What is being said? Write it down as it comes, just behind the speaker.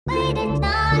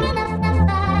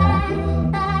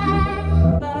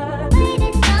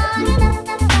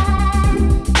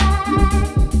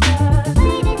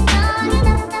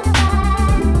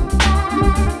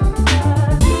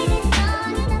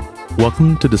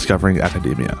Welcome to Discovering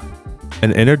Academia,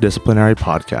 an interdisciplinary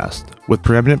podcast with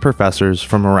preeminent professors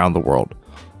from around the world,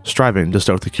 striving to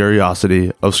stoke the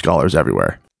curiosity of scholars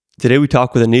everywhere. Today we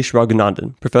talk with Aneesh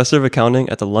Raghunandan, Professor of Accounting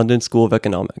at the London School of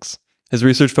Economics. His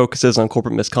research focuses on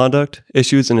corporate misconduct,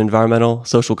 issues in environmental,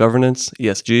 social governance,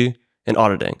 ESG, and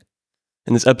auditing.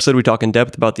 In this episode, we talk in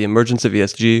depth about the emergence of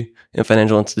ESG in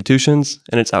financial institutions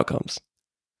and its outcomes.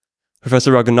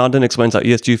 Professor Raghunandan explains how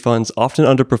ESG funds often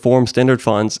underperform standard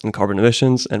funds in carbon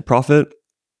emissions and profit,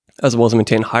 as well as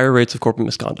maintain higher rates of corporate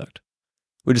misconduct.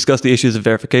 We discuss the issues of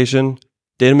verification,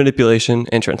 data manipulation,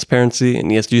 and transparency in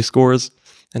ESG scores,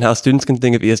 and how students can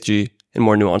think of ESG in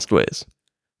more nuanced ways.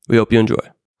 We hope you enjoy.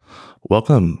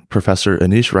 Welcome, Professor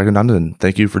Aneesh Raghunandan.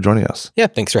 Thank you for joining us. Yeah,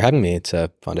 thanks for having me. It's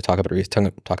fun to talk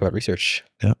about research.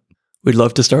 Yeah. We'd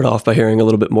love to start off by hearing a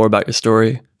little bit more about your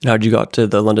story and how you got to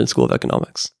the London School of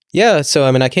Economics. Yeah, so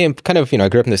I came I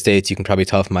grew up in the States. You can probably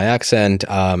tell from my accent.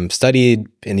 Studied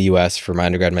in the US for my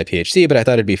undergrad and my PhD, but I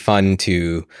thought it'd be fun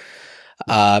to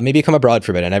maybe come abroad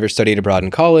for a bit. I never studied abroad in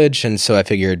college, and so I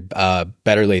figured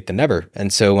better late than never.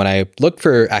 And so when I looked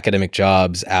for academic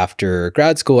jobs after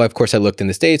grad school, of course I looked in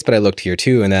the States, but I looked here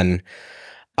too. And then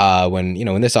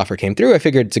when this offer came through, I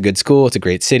figured it's a good school, it's a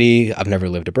great city. I've never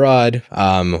lived abroad.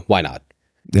 Why not?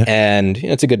 Yeah. And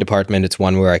it's a good department. It's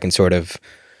one where I can sort of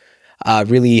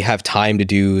really have time to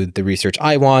do the research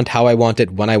I want, how I want it,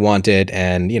 when I want it,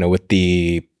 and with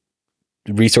the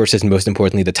resources and most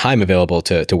importantly the time available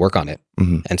to work on it.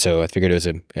 Mm-hmm. And so I figured it was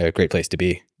a great place to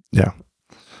be. Yeah.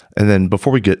 And then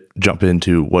before we jump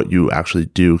into what you actually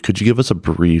do, could you give us a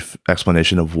brief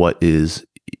explanation of what is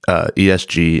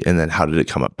ESG and then how did it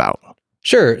come about?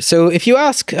 Sure. So if you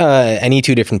ask any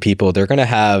two different people, they're going to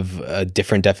have a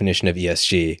different definition of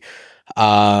ESG.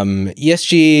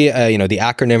 ESG, the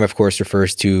acronym, of course,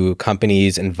 refers to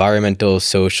companies' environmental,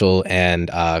 social, and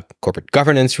corporate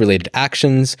governance related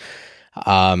actions.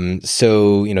 And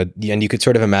you could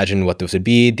sort of imagine what those would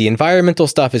be. The environmental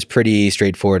stuff is pretty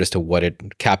straightforward as to what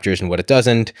it captures and what it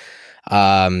doesn't.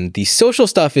 The social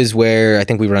stuff is where I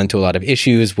think we run into a lot of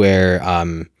issues where,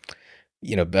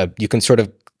 you can sort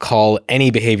of call any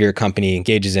behavior a company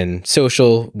engages in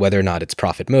social, whether or not it's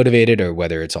profit motivated or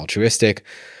whether it's altruistic.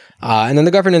 And then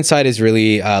the governance side is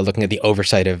really looking at the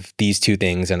oversight of these two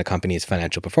things and the company's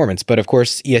financial performance. But of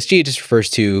course, ESG just refers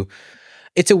to,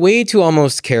 it's a way to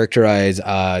almost characterize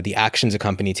the actions a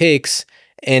company takes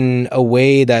in a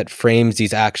way that frames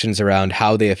these actions around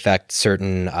how they affect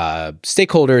certain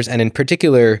stakeholders, and in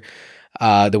particular,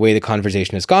 the way the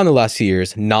conversation has gone the last few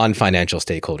years, non-financial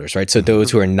stakeholders, right? So those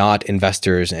who are not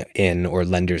investors in or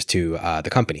lenders to the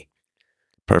company.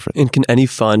 Perfect. And can any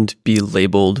fund be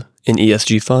labeled an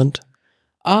ESG fund?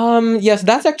 Yes,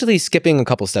 that's actually skipping a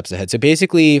couple steps ahead. So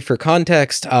basically, for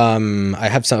context,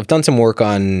 I've done some work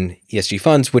on ESG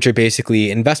funds, which are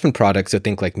basically investment products. So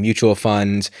think like mutual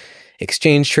funds,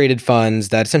 exchange traded funds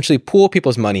that essentially pool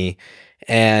people's money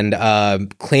and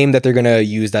claim that they're going to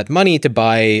use that money to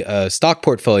buy a stock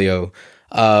portfolio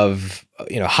of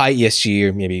high ESG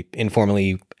or maybe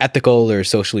informally ethical or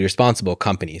socially responsible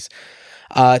companies.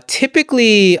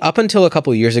 Typically, up until a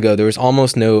couple of years ago, there was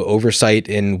almost no oversight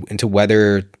into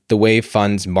whether the way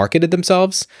funds marketed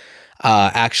themselves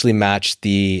actually matched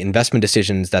the investment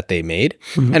decisions that they made.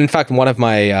 Mm-hmm. And in fact, one of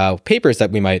my papers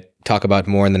that we might talk about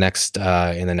more in the next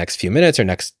few minutes or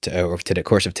the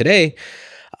course of today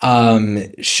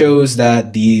shows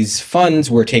that these funds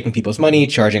were taking people's money,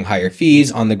 charging higher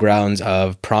fees on the grounds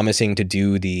of promising to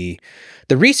do the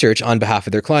research on behalf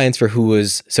of their clients for who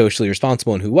was socially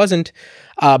responsible and who wasn't,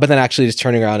 but then actually just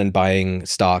turning around and buying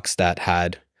stocks that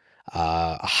had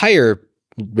a higher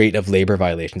rate of labor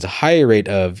violations, a higher rate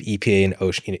of EPA and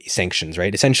OSHA sanctions,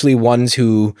 right? Essentially ones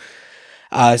who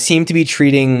seem to be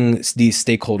treating these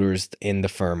stakeholders in the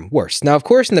firm worse. Now, of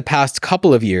course, in the past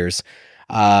couple of years,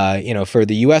 for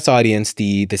the US audience,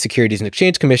 the Securities and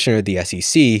Exchange Commission, or the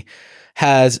SEC,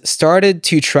 has started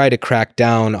to try to crack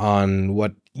down on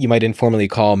what you might informally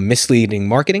call misleading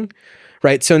marketing,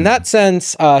 right? So in that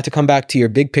sense, to come back to your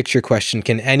big picture question,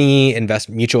 can any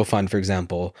mutual fund, for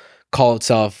example, call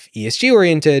itself ESG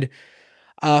oriented?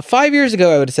 5 years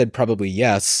ago, I would have said probably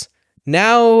yes.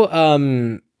 Now,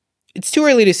 it's too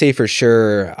early to say for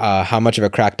sure how much of a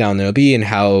crackdown there'll be and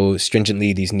how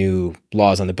stringently these new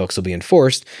laws on the books will be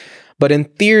enforced. But in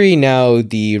theory, now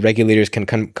the regulators can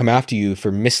come after you for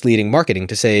misleading marketing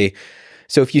to say,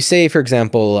 so if you say, for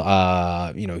example,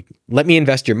 let me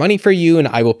invest your money for you and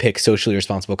I will pick socially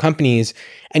responsible companies,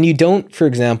 and you don't, for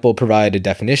example, provide a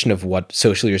definition of what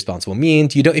socially responsible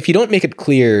means, if you don't make it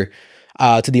clear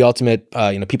to the ultimate,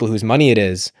 people whose money it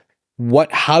is,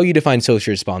 how you define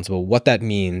socially responsible, what that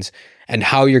means, and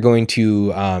how you're going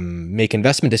to make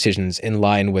investment decisions in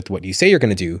line with what you say you're going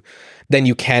to do, then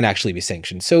you can actually be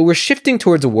sanctioned. So we're shifting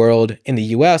towards a world in the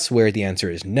US where the answer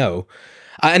is no.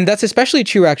 And that's especially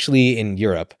true actually in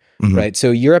Europe, right?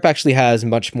 So Europe actually has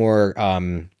much more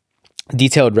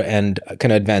detailed and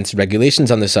kind of advanced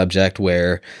regulations on the subject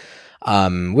where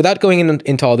without going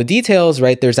into all the details,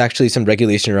 right, there's actually some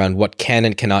regulation around what can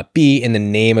and cannot be in the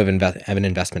name of an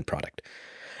investment product.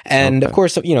 And of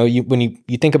course, when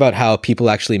you think about how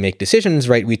people actually make decisions,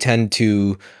 right, we tend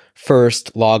to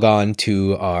first log on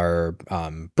to our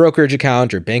brokerage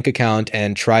account or bank account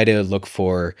and try to look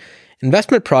for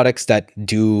investment products that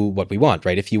do what we want,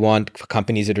 right? If you want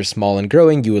companies that are small and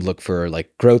growing, you would look for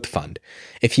like growth fund.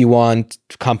 If you want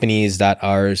companies that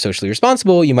are socially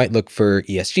responsible, you might look for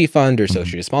ESG fund or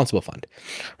socially responsible fund,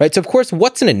 right? So of course,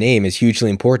 what's in a name is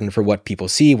hugely important for what people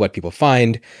see, what people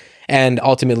find, and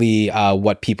ultimately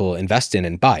what people invest in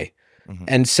and buy.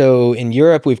 And so in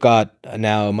Europe, we've got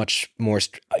now much more,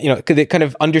 kind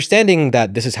of understanding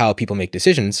that this is how people make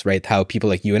decisions, right? How people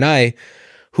like you and I,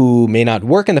 who may not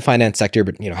work in the finance sector,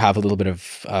 but have a little bit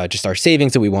of just our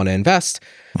savings that we want to invest.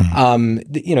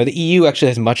 The EU actually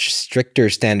has much stricter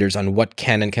standards on what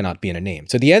can and cannot be in a name.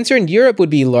 So the answer in Europe would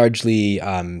be largely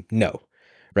no,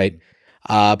 right?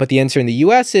 But the answer in the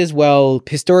US is, well,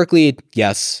 historically,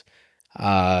 yes.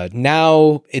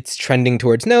 Now it's trending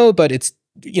towards no, but it's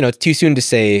too soon to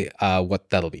say what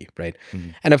that'll be, right?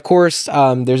 And of course,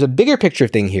 there's a bigger picture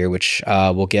thing here, which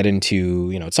we'll get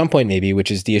into, at some point maybe,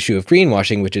 which is the issue of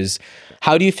greenwashing, which is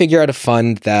how do you figure out a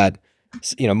fund that,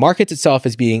 markets itself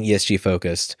as being ESG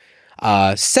focused,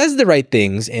 says the right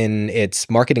things in its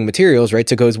marketing materials, right?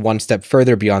 So it goes one step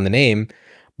further beyond the name,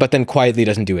 but then quietly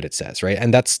doesn't do what it says, right?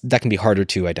 And that can be harder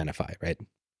to identify, right?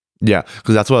 Yeah,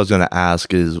 because that's what I was going to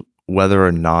ask is whether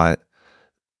or not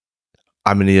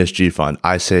I'm an ESG fund.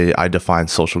 I say I define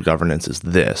social governance as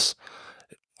this.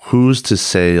 Who's to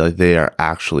say like they are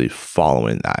actually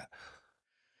following that?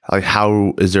 Like,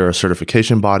 how is there a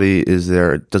certification body? Does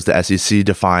the SEC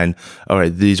define, all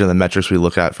right, these are the metrics we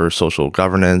look at for social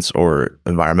governance or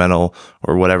environmental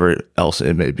or whatever else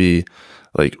it may be?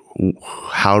 Like,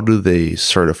 how do they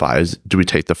certify? Do we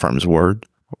take the firm's word?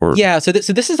 Yeah, so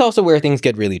this is also where things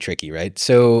get really tricky, right?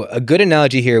 So a good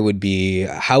analogy here would be,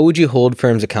 how would you hold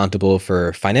firms accountable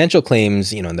for financial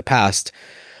claims, in the past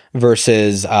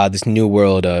versus this new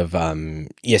world of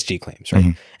ESG claims,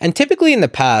 right? And typically in the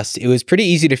past, it was pretty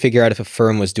easy to figure out if a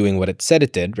firm was doing what it said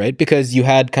it did, right? Because you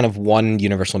had kind of one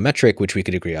universal metric, which we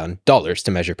could agree on, dollars,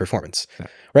 to measure performance,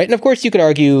 right? And of course, you could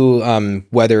argue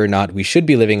whether or not we should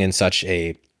be living in such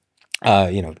a,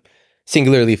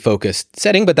 singularly focused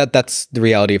setting, but that's the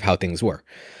reality of how things were.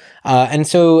 And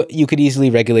so you could easily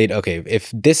regulate, okay,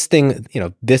 if this thing,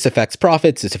 this affects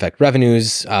profits, this affects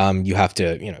revenues, you have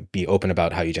to, be open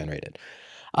about how you generate it.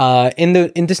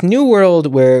 In this new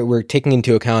world where we're taking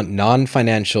into account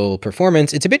non-financial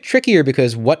performance, it's a bit trickier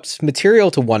because what's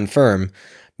material to one firm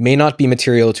may not be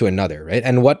material to another, right?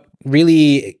 And what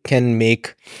really can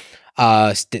make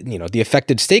the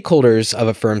affected stakeholders of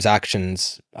a firm's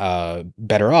actions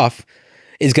better off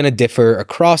is going to differ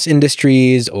across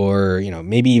industries or,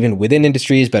 maybe even within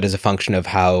industries, but as a function of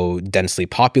how densely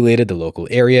populated the local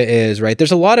area is, right?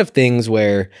 There's a lot of things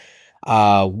where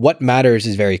what matters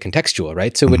is very contextual,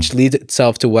 right? So which leads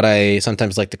itself to what I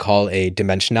sometimes like to call a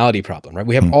dimensionality problem, right?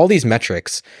 We have all these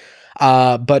metrics,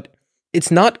 but it's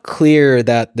not clear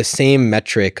that the same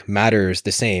metric matters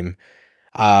the same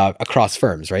across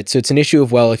firms, right? So it's an issue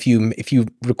of, well, if you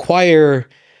require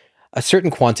a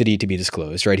certain quantity to be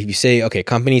disclosed, right? If you say, okay,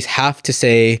 companies have to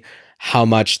say how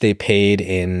much they paid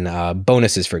in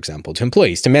bonuses, for example, to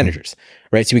employees, to managers,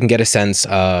 right? So we can get a sense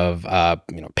of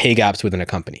pay gaps within a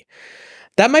company.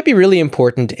 That might be really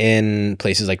important in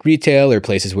places like retail or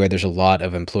places where there's a lot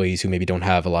of employees who maybe don't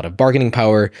have a lot of bargaining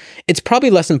power. It's probably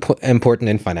less important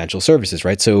in financial services,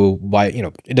 right? So why,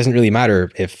 it doesn't really matter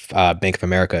if Bank of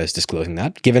America is disclosing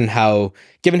that, given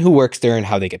who works there and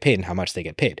how they get paid and how much they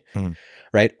get paid.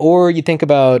 Right? Or you think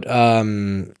about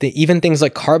even things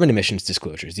like carbon emissions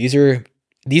disclosures. These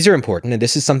are important, and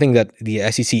this is something that the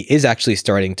SEC is actually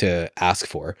starting to ask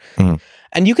for.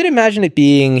 And you could imagine it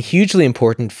being hugely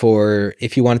important for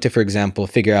if you wanted to, for example,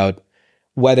 figure out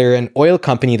whether an oil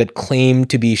company that claimed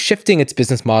to be shifting its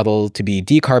business model to be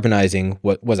decarbonizing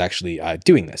was actually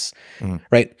doing this,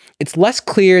 right? It's less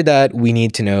clear that we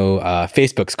need to know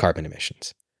Facebook's carbon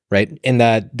emissions, right? In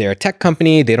that they're a tech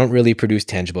company, they don't really produce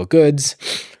tangible goods,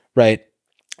 right?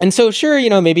 And so sure,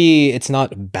 maybe it's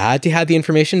not bad to have the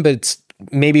information, but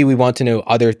maybe we want to know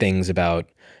other things about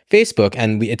Facebook,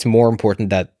 and it's more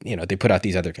important that they put out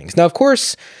these other things. Now, of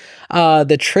course,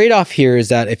 the trade-off here is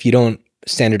that if you don't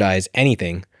standardize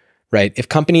anything, right? If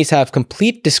companies have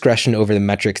complete discretion over the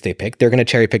metrics they pick, they're going to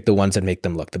cherry pick the ones that make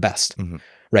them look the best,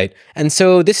 right? And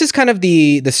so this is kind of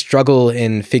the struggle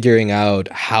in figuring out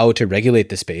how to regulate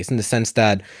the space, in the sense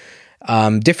that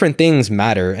different things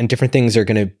matter, and different things are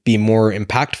going to be more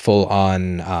impactful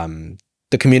on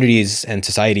the communities and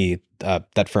society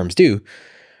that firms do.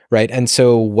 Right. And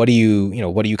so what do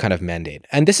you kind of mandate?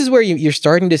 And this is where you're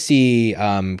starting to see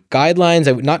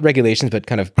guidelines, not regulations, but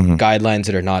kind of guidelines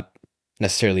that are not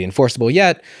necessarily enforceable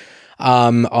yet,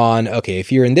 on, okay,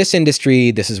 if you're in this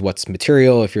industry, this is what's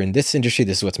material. If you're in this industry,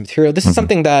 this is what's material. This is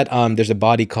something that there's a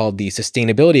body called the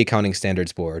Sustainability Accounting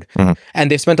Standards Board.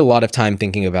 And they've spent a lot of time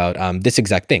thinking about this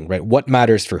exact thing, right? What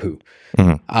matters for who?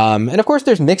 And of course,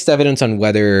 there's mixed evidence on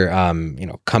whether,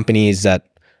 companies that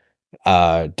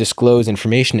disclose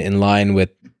information in line with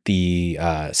the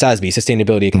SASB,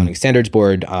 Sustainability Accounting Standards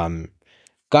Board,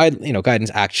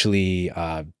 guidance actually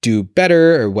do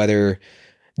better, or whether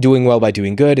doing well by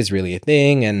doing good is really a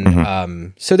thing.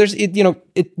 And so there's,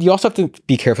 you also have to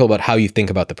be careful about how you think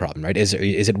about the problem, right? Is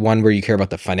it one where you care about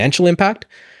the financial impact,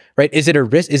 right? Is it a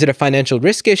risk? Is it a financial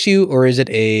risk issue, or is it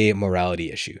a morality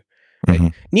issue?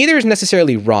 Right? Neither is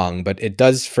necessarily wrong, but it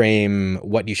does frame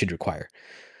what you should require.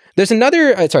 There's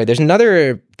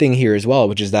another thing here as well,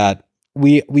 which is that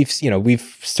we've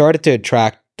started to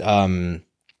attract a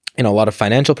lot of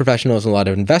financial professionals and a lot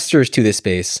of investors to this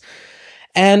space.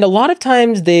 And a lot of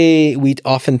times we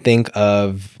often think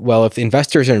of, well, if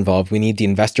investors are involved, we need the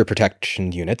investor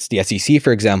protection units, the SEC,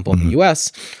 for example, in the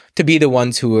US, to be the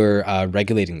ones who are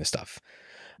regulating the stuff.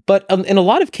 But in a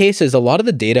lot of cases, a lot of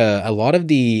the data, a lot of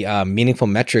the meaningful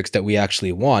metrics that we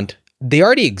actually want, they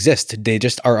already exist. They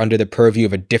just are under the purview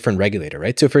of a different regulator,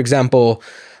 right? So, for example,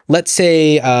 let's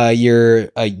say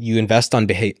you invest on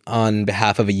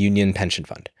behalf of a union pension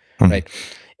fund, right?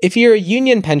 If you're a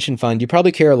union pension fund, you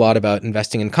probably care a lot about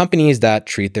investing in companies that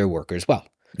treat their workers well.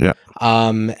 Yeah.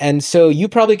 And so you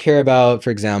probably care about, for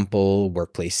example,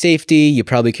 workplace safety. You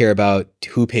probably care about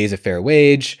who pays a fair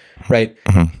wage, right?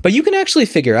 But you can actually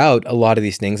figure out a lot of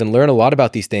these things and learn a lot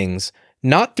about these things,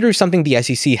 not through something the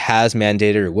SEC has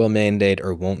mandated or will mandate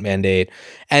or won't mandate,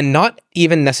 and not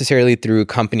even necessarily through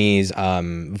companies'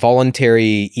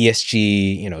 voluntary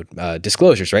ESG,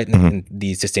 disclosures, right? In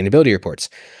these sustainability reports.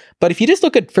 But if you just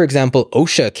look at, for example,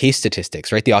 OSHA case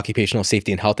statistics, right? The Occupational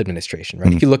Safety and Health Administration,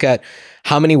 right? If you look at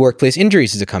how many workplace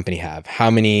injuries does a company have,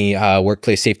 how many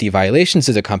workplace safety violations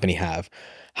does a company have,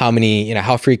 how many,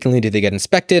 how frequently do they get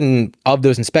inspected, and of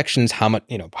those inspections, how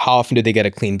often do they get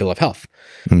a clean bill of health,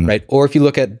 right? Or if you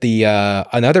look at the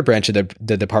another branch of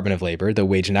the Department of Labor, the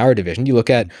Wage and Hour Division, you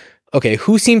look at, okay,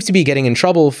 who seems to be getting in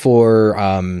trouble for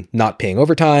not paying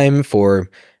overtime, for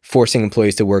forcing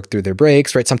employees to work through their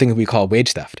breaks, right? Something that we call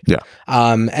wage theft. Yeah.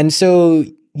 And so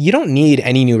you don't need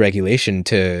any new regulation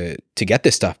to get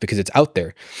this stuff, because it's out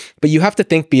there. But you have to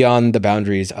think beyond the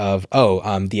boundaries of,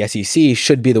 the SEC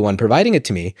should be the one providing it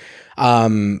to me.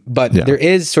 But there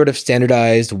is sort of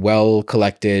standardized,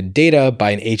 well-collected data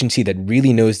by an agency that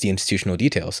really knows the institutional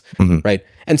details, right?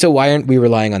 And so why aren't we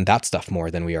relying on that stuff more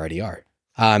than we already are?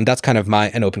 That's kind of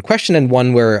an open question, and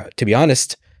one where, to be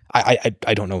honest,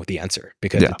 I don't know the answer,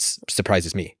 because it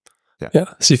surprises me.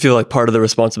 Yeah. So you feel like part of the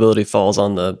responsibility falls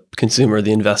on the consumer,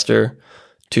 the investor,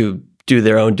 to do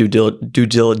their own due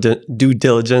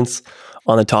diligence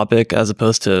on the topic, as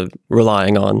opposed to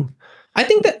relying on. I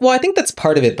think that's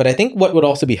part of it, but I think what would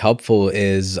also be helpful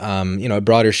is, a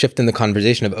broader shift in the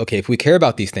conversation of, okay, if we care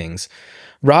about these things,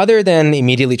 rather than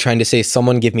immediately trying to say,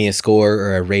 someone give me a score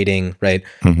or a rating, right?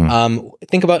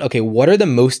 Think about, okay, what are the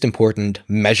most important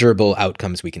measurable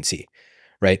outcomes we can see,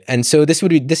 right? And so this is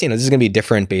going to be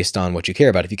different based on what you care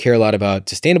about. If you care a lot about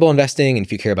sustainable investing, and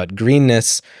if you care about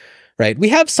greenness, right? We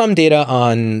have some data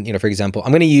on, for example,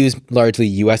 I'm going to use largely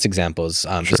US examples,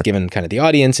 just given kind of the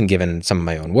audience and given some of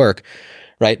my own work,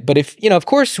 right? But if, of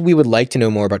course, we would like to know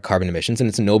more about carbon emissions, and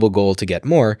it's a noble goal to get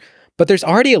more. But there's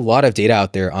already a lot of data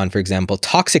out there on, for example,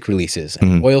 toxic releases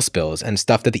and oil spills and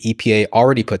stuff that the EPA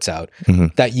already puts out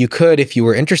that you could, if you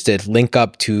were interested, link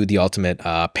up to the ultimate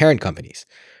parent companies,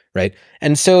 right?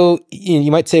 And so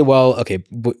you might say, well, okay,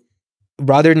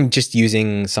 rather than just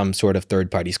using some sort of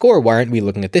third-party score, why aren't we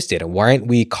looking at this data? Why aren't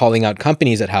we calling out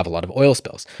companies that have a lot of oil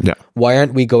spills? Yeah. Why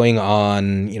aren't we going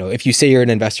on, if you say you're an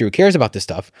investor who cares about this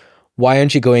stuff, why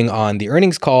aren't you going on the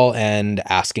earnings call and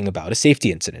asking about a safety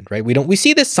incident, right? We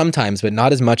see this sometimes, but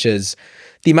not as much as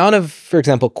the amount of, for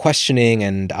example, questioning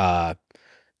and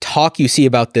talk you see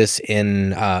about this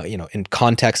in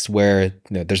context where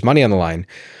there's money on the line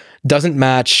doesn't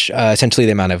match essentially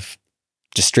the amount of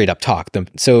just straight up talk.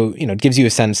 So, it gives you a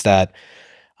sense that,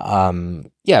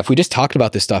 if we just talked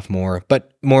about this stuff more,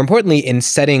 but more importantly, in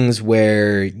settings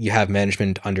where you have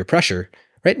management under pressure,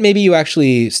 right? Maybe you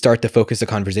actually start to focus the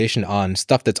conversation on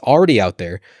stuff that's already out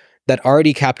there that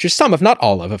already captures some of, not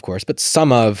all of course, but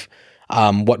some of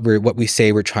what we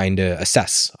say we're trying to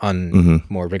assess on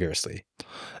more rigorously.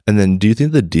 And then do you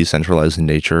think the decentralized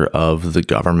nature of the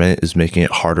government is making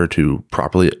it harder to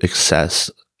properly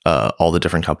assess all the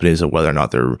different companies and whether or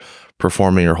not they're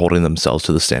performing or holding themselves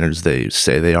to the standards they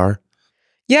say they are?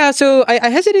 Yeah, so I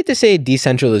hesitate to say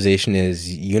decentralization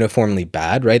is uniformly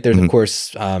bad, right? There's, of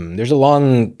course, there's a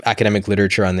long academic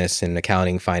literature on this in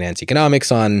accounting, finance,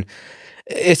 economics on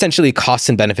essentially costs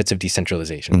and benefits of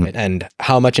decentralization, right? And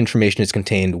how much information is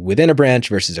contained within a branch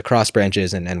versus across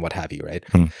branches and what have you, right?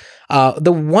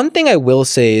 The one thing I will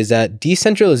say is that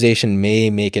decentralization may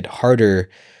make it harder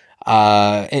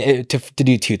to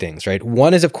do two things, right?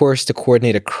 One is, of course, to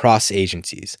coordinate across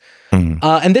agencies.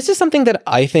 And this is something that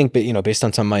I think, based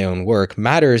on some of my own work,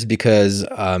 matters because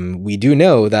we do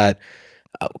know that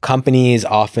companies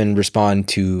often respond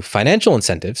to financial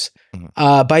incentives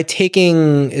by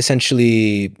taking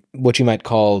essentially what you might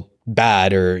call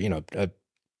bad or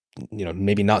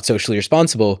maybe not socially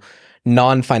responsible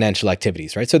non-financial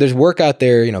activities, right? So there's work out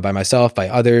there, by myself, by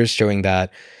others, showing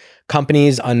that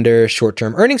companies under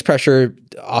short-term earnings pressure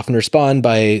often respond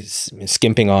by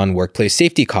skimping on workplace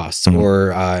safety costs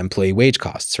or employee wage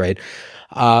costs, right?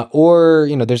 I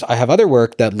have other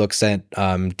work that looks at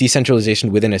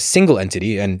decentralization within a single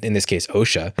entity, and in this case,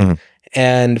 OSHA,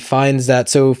 and finds that,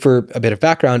 so for a bit of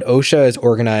background, OSHA is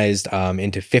organized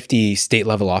into 50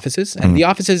 state-level offices, and the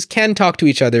offices can talk to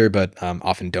each other, but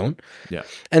often don't. Yeah.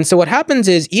 And so what happens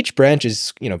is each branch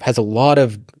is, has a lot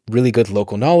of really good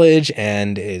local knowledge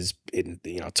and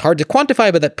it's hard to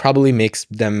quantify, but that probably makes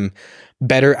them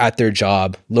better at their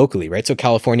job locally, right? So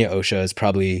California OSHA is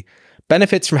probably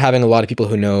benefits from having a lot of people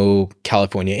who know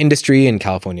California industry and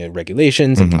California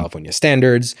regulations and California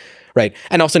standards, right?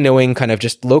 And also knowing kind of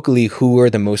just locally who are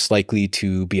the most likely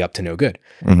to be up to no good.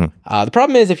 The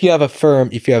problem is if you have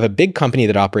a big company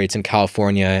that operates in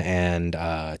California and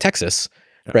Texas,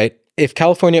 right? If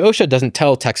California OSHA doesn't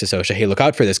tell Texas OSHA, hey, look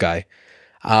out for this guy,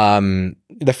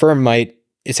 the firm might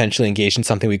essentially engage in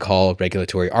something we call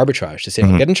regulatory arbitrage to say,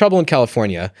 I'll get in trouble in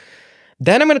California,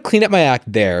 then I'm going to clean up my act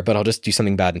there, but I'll just do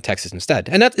something bad in Texas instead.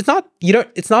 And it's not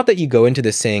that you go into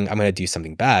this saying, I'm going to do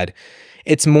something bad.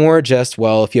 It's more just,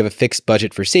 well, if you have a fixed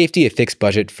budget for safety, a fixed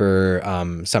budget for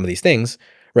some of these things,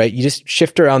 right? You just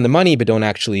shift around the money, but don't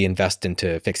actually invest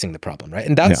into fixing the problem, right?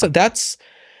 And that's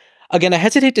again, I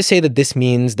hesitate to say that this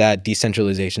means that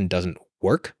decentralization doesn't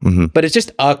work, but it's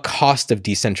just a cost of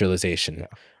decentralization,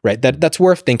 right? That's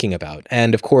worth thinking about.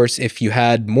 And of course, if you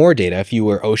had more data, if you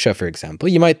were OSHA, for example,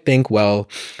 you might think, well,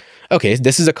 okay,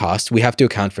 this is a cost. We have to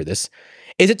account for this.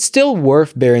 Is it still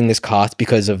worth bearing this cost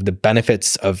because of the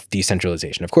benefits of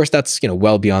decentralization? Of course, that's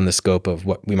well beyond the scope of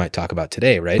what we might talk about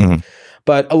today, right?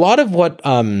 But a lot of what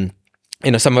some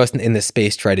of us in this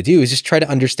space try to do is just try to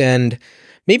understand.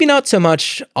 Maybe not so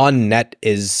much on net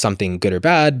is something good or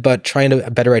bad, but trying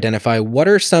to better identify what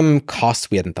are some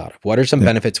costs we hadn't thought of, what are some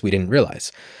benefits we didn't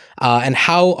realize, and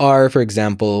how are, for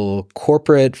example,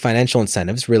 corporate financial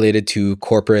incentives related to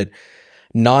corporate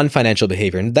non-financial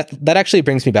behavior. And that actually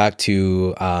brings me back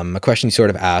to a question you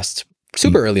sort of asked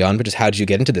super early on, but just how did you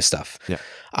get into this stuff? Yeah.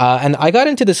 And I got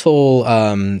into this whole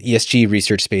ESG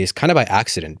research space kind of by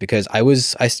accident because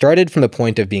I started from the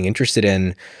point of being interested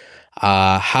in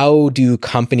how do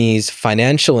companies'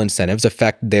 financial incentives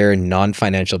affect their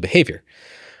non-financial behavior?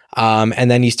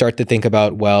 And then you start to think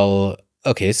about, well,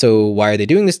 okay, so why are they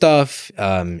doing this stuff?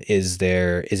 Is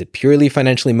it purely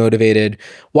financially motivated?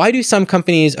 Why do some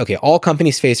companies, all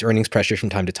companies face earnings pressure from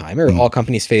time to time, or all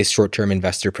companies face short-term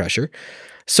investor pressure.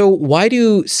 So why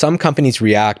do some companies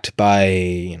react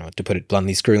by, to put it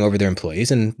bluntly, screwing over their employees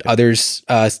and others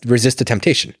resist the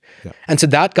temptation? Yeah. And so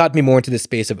that got me more into the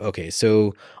space of,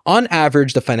 so on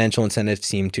average, the financial incentives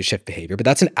seem to shift behavior, but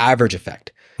that's an average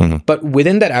effect. But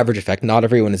within that average effect, not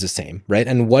everyone is the same, right?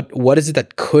 And what is it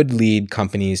that could lead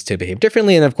companies to behave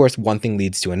differently? And of course, one thing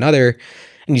leads to another.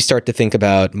 And you start to think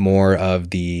about more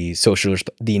of the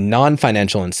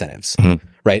non-financial incentives,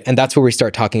 right? And that's where we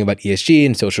start talking about ESG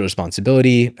and social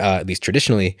responsibility, at least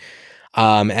traditionally,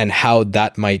 and how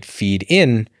that might feed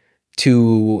in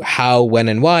to how, when,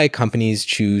 and why companies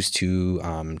choose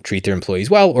to treat their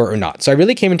employees well or not. So I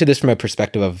really came into this from a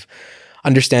perspective of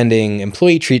understanding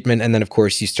employee treatment, and then, of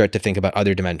course, you start to think about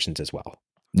other dimensions as well.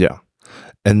 Yeah.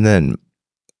 And then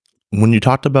when you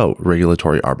talked about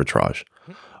regulatory arbitrage,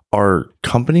 are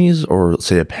companies or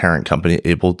say a parent company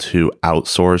able to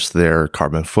outsource their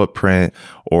carbon footprint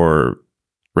or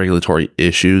regulatory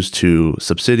issues to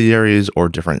subsidiaries or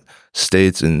different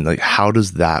states, and like how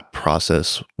does that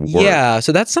process work? Yeah,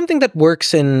 so that's something that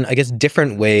works in, I guess,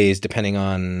 different ways depending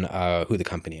on who the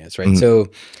company is, right? Mhm. So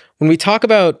when we talk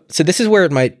about, so this is where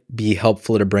it might be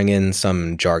helpful to bring in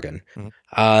some jargon.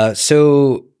 Mhm.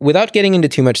 So without getting into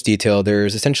too much detail,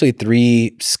 there's essentially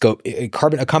three scope. A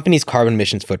company's carbon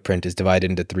emissions footprint is divided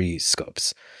into three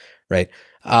scopes, right?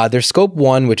 There's scope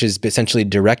one, which is essentially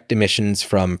direct emissions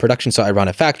from production. So I run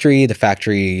a factory, the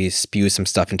factory spews some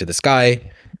stuff into the sky,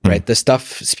 right? The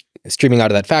stuff streaming out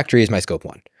of that factory is my scope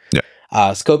one.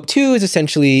 Yeah. Scope two is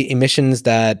essentially emissions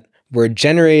that were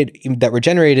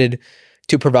generated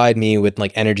to provide me with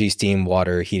like energy, steam,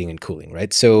 water, heating, and cooling,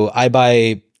 right? So I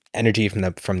buy energy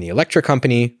from the electric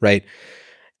company, right?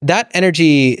 That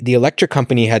energy, the electric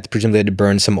company had to presumably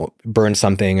burn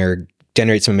something or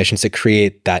generate some emissions to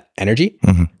create that energy,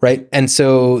 Mhm. right? And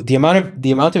so the amount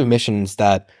of emissions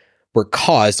that were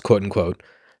caused, quote unquote,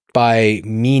 by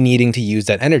me needing to use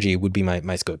that energy would be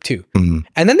my scope two. Mhm.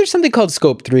 And then there's something called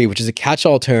scope three, which is a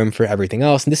catch-all term for everything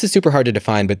else. And this is super hard to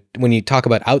define, but when you talk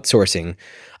about outsourcing,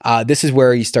 this is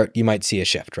where you might see a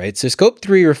shift, right? So scope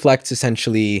three reflects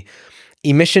essentially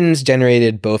emissions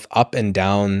generated both up and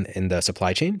down in the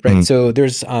supply chain, right? Mhm. So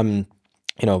there's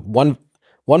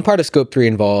one part of scope three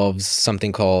involves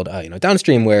something called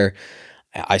downstream, where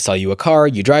I sell you a car,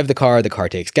 you drive the car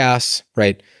takes gas,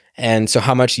 right? And so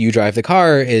how much you drive the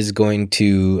car is going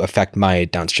to affect my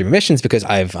downstream emissions because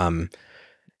I've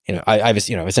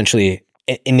essentially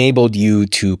enabled you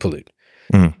to pollute.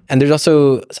 Mhm. And there's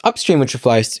also upstream, which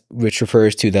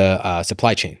refers to the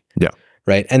supply chain. Yeah.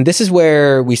 Right. And this is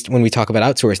where when we talk about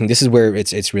outsourcing, this is where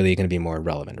it's really going to be more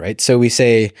relevant, right? So we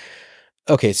say,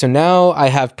 okay, so now I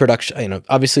have production,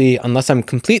 obviously, unless I'm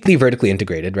completely vertically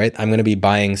integrated, right? I'm going to be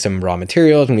buying some raw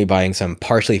materials, I'm going to be buying some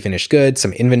partially finished goods,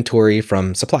 some inventory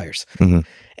from suppliers. Mhm.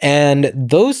 And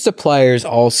those suppliers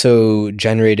also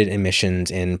generated emissions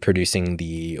in producing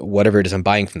whatever it is I'm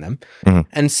buying from them. Mhm.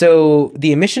 And so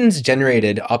the emissions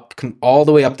generated all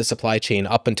the way up the supply chain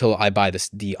up until I buy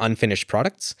the unfinished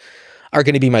products are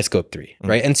going to be my scope three,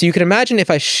 right? And so you can imagine if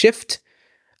I shift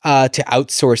to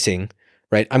outsourcing,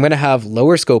 right, I'm going to have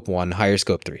lower scope one, higher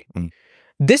scope three. Mm.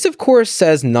 This, of course,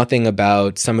 says nothing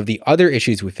about some of the other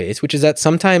issues we face, which is that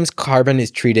sometimes carbon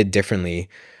is treated differently,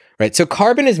 right? So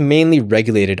carbon is mainly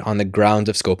regulated on the grounds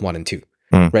of scope one and two,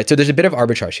 right? So there's a bit of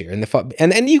arbitrage here,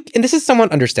 and this is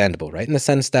somewhat understandable, right? In the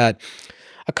sense that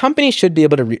a company should be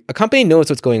able to. A company knows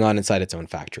what's going on inside its own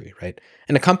factory, right?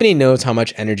 And a company knows how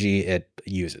much energy it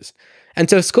uses. And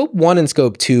so scope one and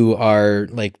scope two are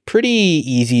like pretty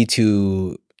easy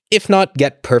to, if not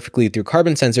get perfectly through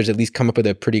carbon sensors, at least come up with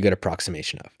a pretty good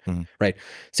approximation of, right?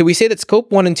 So we say that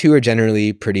scope one and two are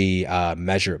generally pretty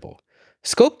measurable.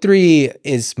 Scope three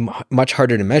is much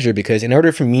harder to measure because in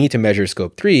order for me to measure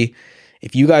scope three,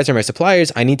 if you guys are my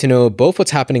suppliers, I need to know both what's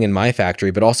happening in my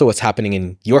factory, but also what's happening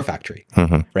in your factory,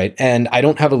 right? And I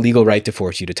don't have a legal right to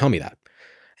force you to tell me that.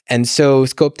 And so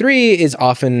scope three is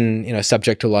often,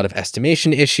 subject to a lot of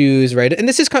estimation issues, right? And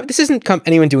this isn't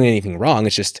anyone doing anything wrong.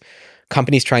 It's just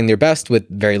companies trying their best with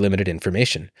very limited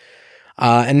information.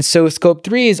 And so scope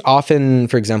three is often,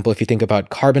 for example, if you think about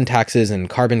carbon taxes and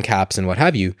carbon caps and what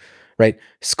have you, right?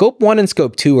 Scope one and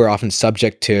scope two are often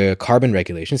subject to carbon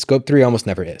regulation. Scope three almost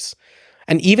never is.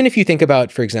 And even if you think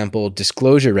about, for example,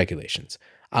 disclosure regulations,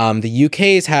 the UK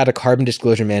has had a carbon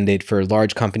disclosure mandate for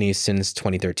large companies since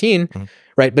 2013,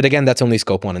 right? But again, that's only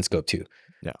scope one and scope two.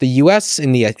 Yeah. The US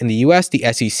in the US, the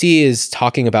SEC is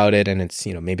talking about it, and it's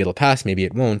maybe it'll pass, maybe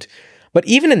it won't. But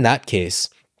even in that case,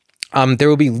 there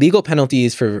will be legal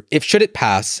penalties should it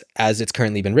pass as it's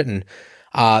currently been written.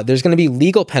 There's going to be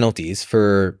legal penalties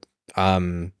for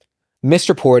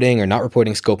misreporting or not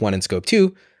reporting scope one and scope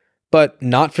two, but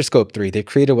not for scope three. They've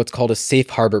created what's called a safe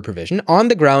harbor provision on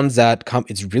the grounds that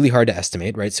it's really hard to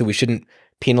estimate, right? So we shouldn't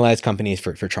penalize companies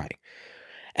for trying.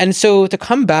 And so to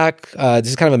come back, this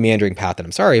is kind of a meandering path, and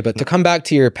I'm sorry, but to come back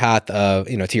to your path of,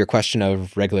 to your question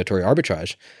of regulatory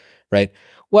arbitrage, right?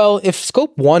 Well, if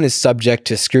scope one is subject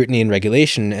to scrutiny and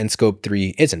regulation and scope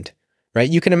three isn't, right?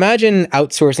 You can imagine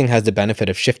outsourcing has the benefit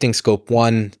of shifting scope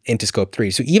one into scope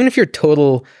three. So even if your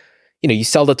total, you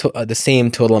sell the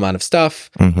same total amount of stuff,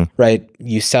 right?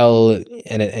 You sell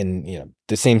and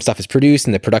the same stuff is produced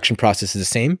and the production process is the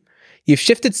same. You've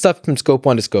shifted stuff from scope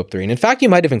one to scope three. And in fact, you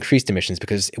might have increased emissions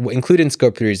because included in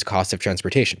scope three is the cost of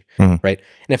transportation, right?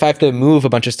 And if I have to move a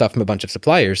bunch of stuff from a bunch of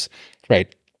suppliers,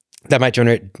 right, that might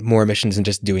generate more emissions than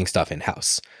just doing stuff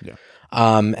in-house. Yeah.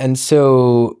 And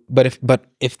so, but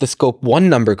if the scope one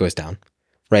number goes down,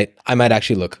 right, I might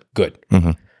actually look good.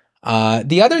 Mhm.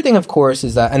 The other thing, of course,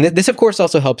 is that, and this, of course,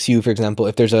 also helps you, for example,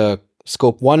 if there's a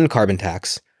scope 1 carbon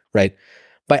tax, right?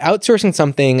 By outsourcing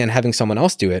something and having someone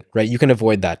else do it, right, you can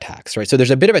avoid that tax, right? So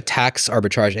there's a bit of a tax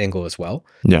arbitrage angle as well,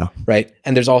 Yeah. right?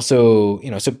 And there's also,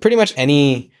 so pretty much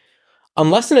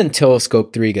unless and until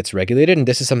scope 3 gets regulated, and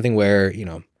this is something where,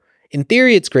 in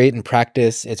theory, it's great. In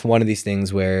practice, it's one of these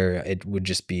things where it would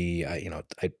just be,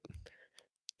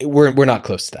 we're not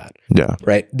close to that, Yeah.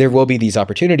 right? There will be these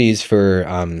opportunities for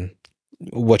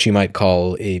what you might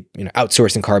call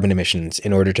outsourcing carbon emissions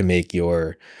in order to make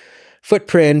your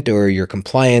footprint or your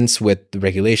compliance with the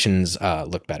regulations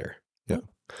look better. Yeah.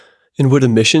 And would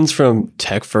emissions from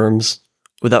tech firms,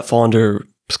 would that fall under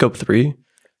scope 3?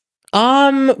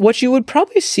 What you would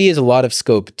probably see is a lot of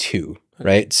scope 2,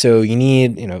 right? So you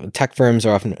need, tech firms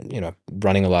are often,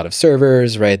 running a lot of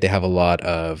servers, right? They have a lot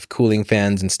of cooling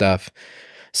fans and stuff.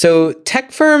 So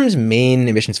tech firms' main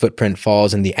emissions footprint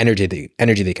falls in the energy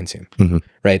they consume,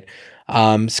 right?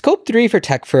 Scope 3 for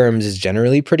tech firms is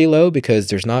generally pretty low because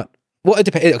there's not. Well, it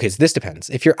depends. Okay, so this depends.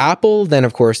 If you're Apple, then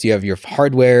of course you have your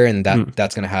hardware, and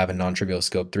that's going to have a non-trivial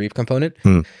scope 3 component.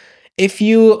 If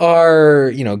you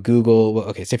are, Google, well,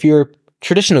 okay, so if you're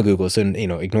traditional Google, so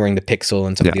ignoring the Pixel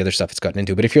and some of the other stuff it's gotten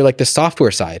into, but if you're like the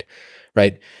software side,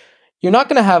 right? You're not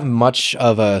going to have much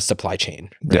of a supply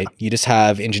chain, right? You just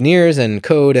have engineers and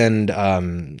code and,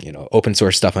 open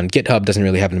source stuff on GitHub doesn't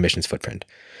really have an emissions footprint,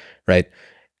 right?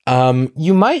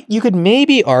 You could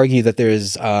maybe argue that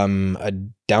there's a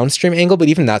downstream angle, but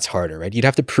even that's harder, right? You'd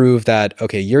have to prove that,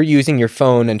 okay, you're using your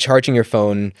phone and charging your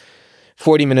phone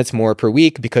 40 minutes more per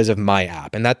week because of my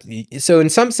app. And so in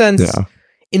some sense,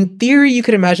 in theory, you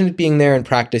could imagine it being there. In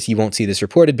practice, you won't see this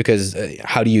reported because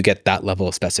how do you get that level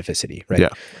of specificity, right?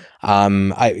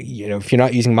 If you're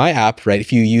not using my app, right?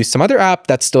 If you use some other app,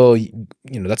 that's still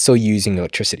using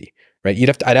electricity, right?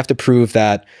 I'd have to prove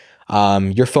that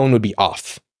your phone would be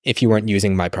off if you weren't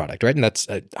using my product, right? And that's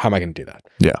how am I going to do that?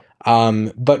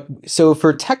 But so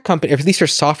for tech companies, at least for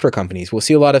software companies, we'll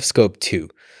see a lot of scope 2.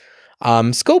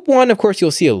 Scope 1, of course, you'll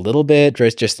see a little bit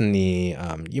just in the,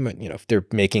 if they're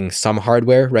making some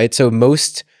hardware, right? So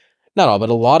not all, but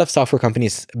a lot of software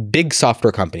companies, big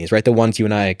software companies, right? The ones you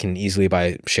and I can easily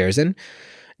buy shares in,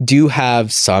 do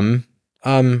have some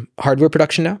hardware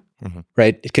production now,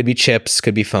 right? It could be chips,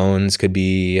 could be phones, could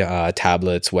be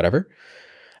tablets, whatever.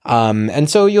 And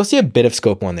so you'll see a bit of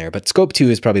scope 1 there, but scope 2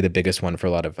 is probably the biggest one for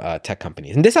a lot of tech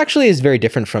companies. And this actually is very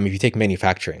different from if you take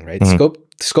manufacturing, right?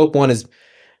 Scope 1 is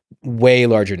way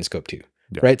larger than scope 2,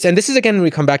 right? And this is, again, when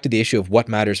we come back to the issue of what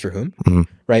matters for whom,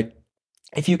 right?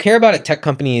 If you care about a tech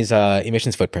company's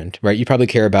emissions footprint, right, you probably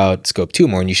care about scope 2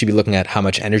 more, and you should be looking at how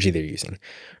much energy they're using,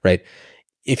 right?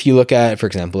 If you look at, for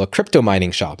example, a crypto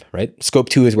mining shop, right, scope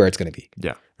 2 is where it's going to be,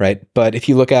 right? But if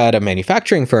you look at a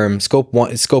manufacturing firm, scope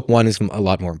 1 is a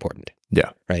lot more important,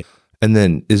 right? And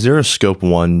then is there a scope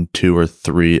 1, 2, or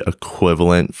 3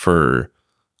 equivalent for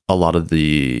a lot of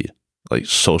the like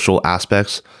social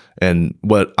aspects? And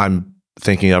what I'm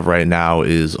thinking of right now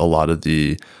is a lot of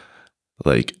the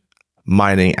like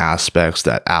mining aspects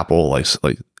that Apple likes,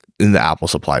 like in the Apple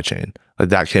supply chain, like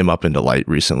that came up into light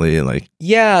recently,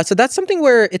 and so that's something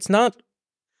where it's not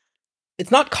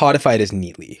codified as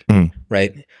neatly,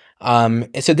 right?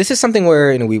 So this is something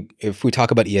where if we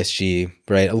talk about ESG,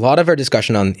 right, a lot of our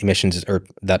discussion on emissions, or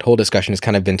that whole discussion, has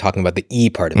kind of been talking about the E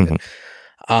part of it.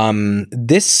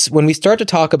 When we start to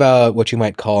talk about what you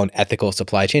might call an ethical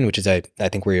supply chain, which is I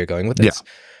think where you're going with this,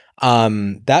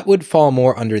 that would fall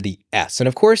more under the S. And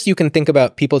of course, you can think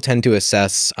about, people tend to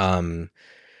assess,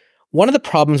 one of the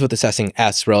problems with assessing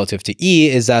S relative to E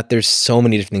is that there's so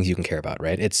many different things you can care about,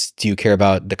 right? Do you care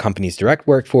about the company's direct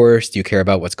workforce? Do you care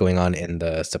about what's going on in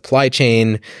the supply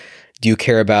chain? Do you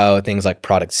care about things like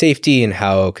product safety and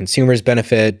how consumers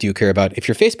benefit? Do you care about, if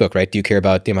you're Facebook, right? Do you care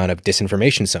about the amount of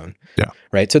disinformation sown?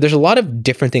 Right? So there's a lot of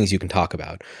different things you can talk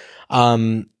about.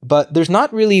 But there's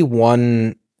not really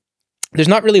one,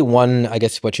 I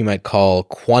guess, what you might call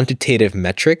quantitative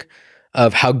metric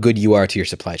of how good you are to your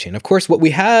supply chain. Of course, what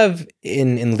we have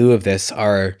in lieu of this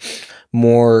are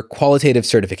more qualitative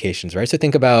certifications, right? So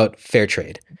think about fair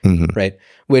trade, right?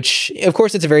 Which, of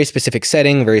course, it's a very specific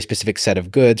setting, very specific set of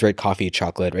goods, right? Coffee,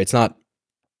 chocolate, right? It's not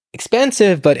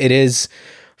expansive, but it is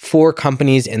for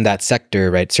companies in that sector,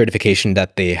 right? Certification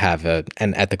that they have an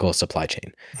ethical supply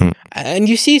chain. And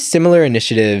you see similar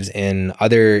initiatives in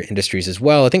other industries as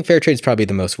well. I think fair trade is probably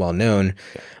the most well-known,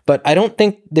 but I don't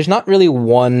think there's not really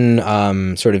one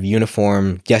sort of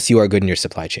uniform, yes, you are good in your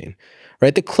supply chain,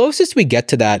 right? The closest we get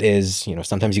to that is,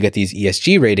 sometimes you get these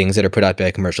ESG ratings that are put out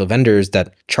by commercial vendors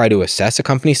that try to assess a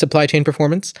company's supply chain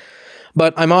performance.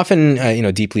 But I'm often,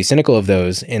 deeply cynical of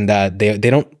those in that they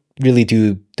don't really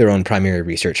do their own primary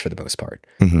research for the most part.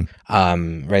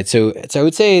 Right. So I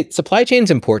would say supply chain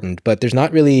is important, but there's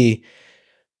not really.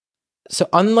 So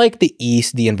unlike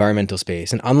the environmental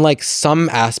space, and unlike some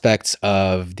aspects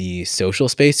of the social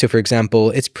space, so for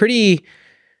example, it's pretty,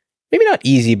 maybe not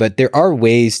easy, but there are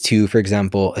ways to, for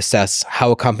example, assess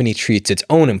how a company treats its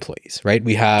own employees, right?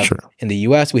 We have, Sure. in the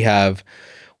US, we have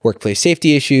workplace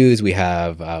safety issues, we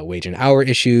have wage and hour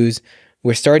issues.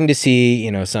 We're starting to see,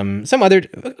 some other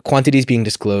quantities being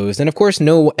disclosed. And of course,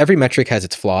 every metric has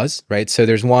its flaws, right? So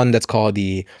there's one that's called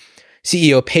the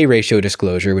CEO pay ratio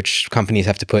disclosure, which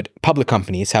public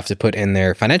companies have to put in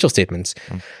their financial statements,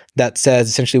 that says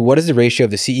essentially what is the ratio of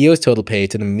the CEO's total pay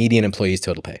to the median employee's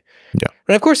total pay. Yeah.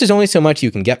 And of course, there's only so much you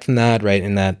can get from that, right?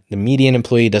 In that the median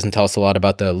employee doesn't tell us a lot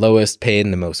about the lowest paid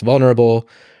and the most vulnerable,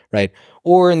 right?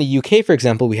 Or in the UK, for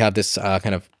example, we have this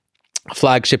kind of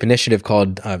flagship initiative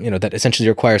called, that essentially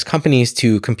requires companies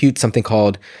to compute something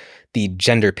called the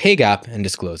gender pay gap and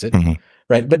disclose it.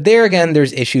 Right. But there again,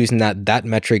 there's issues in that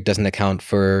metric doesn't account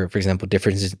for example,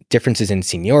 differences in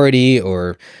seniority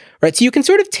right. So you can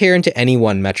sort of tear into any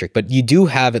one metric, but you do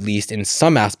have, at least in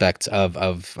some aspects of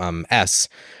S,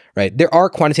 right? There are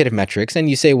quantitative metrics, and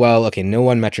you say, well, okay, no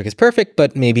one metric is perfect,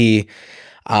 but maybe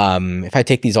if I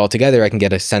take these all together, I can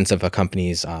get a sense of a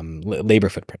company's labor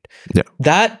footprint. Yeah.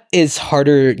 That is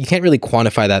harder. You can't really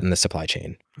quantify that in the supply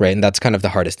chain, right? And that's kind of the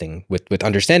hardest thing with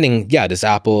understanding. Yeah, does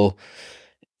Apple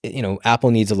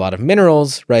needs a lot of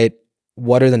minerals, right?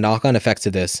 What are the knock-on effects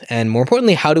of this? And more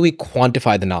importantly, how do we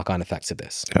quantify the knock-on effects of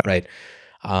this, right?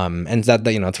 And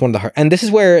it's one of the hard, and this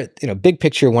is where, big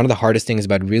picture, one of the hardest things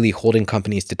about really holding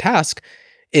companies to task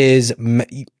is,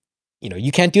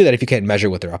 you can't do that if you can't measure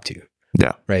what they're up to.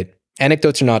 Yeah. Right.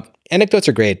 Anecdotes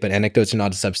are great, but anecdotes are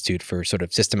not a substitute for sort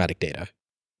of systematic data.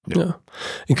 Yeah.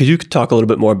 And could you talk a little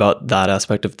bit more about that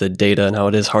aspect of the data and how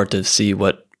it is hard to see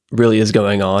what really is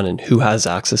going on and who has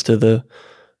access to the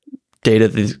data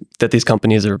that these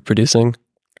companies are producing?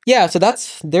 Yeah, so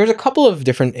there's a couple of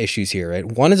different issues here, right?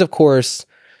 One is, of course,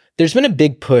 there's been a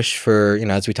big push for,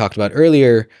 as we talked about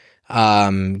earlier,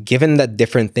 given that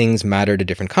different things matter to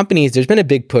different companies, there's been a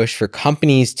big push for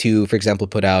companies to, for example,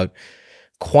 put out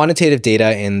quantitative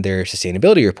data in their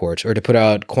sustainability reports, or to put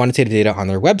out quantitative data on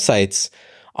their websites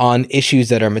on issues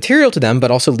that are material to them, but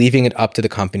also leaving it up to the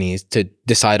companies to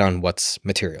decide on what's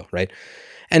material, right?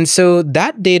 And so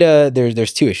that data,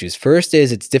 there's two issues. First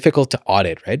is it's difficult to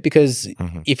audit, right? Because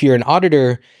if you're an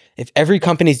auditor, if every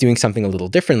company is doing something a little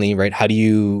differently, right? How do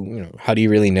you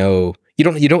really know?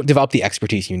 You don't develop the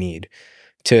expertise you need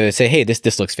to say, hey,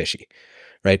 this looks fishy,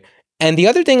 right? And the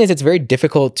other thing is it's very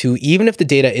difficult to, even if the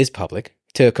data is public,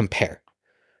 to compare.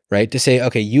 Right? To say,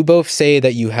 okay, you both say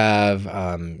that you have,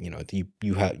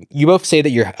 you both say that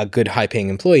you're a good high-paying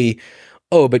employee.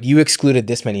 Oh, but you excluded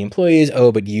this many employees.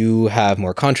 Oh, but you have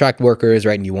more contract workers,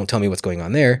 right? And you won't tell me what's going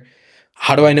on there.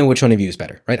 How do I know which one of you is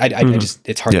better, right? I just,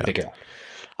 it's hard to figure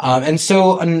out. And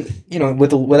so,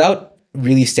 without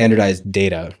really standardized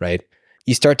data, right,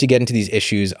 you start to get into these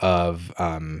issues of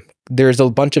there's a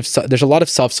lot of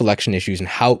self-selection issues in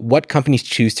what companies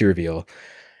choose to reveal.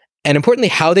 And importantly,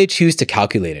 how they choose to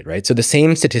calculate it, right? So the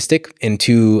same statistic on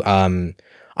two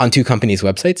companies'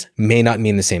 websites may not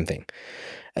mean the same thing.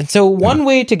 And so one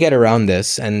way to get around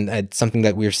this, and it's something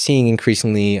that we're seeing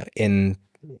increasingly in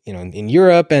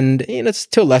Europe, and it's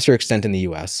to a lesser extent in the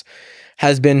US,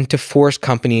 has been to force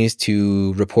companies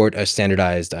to report a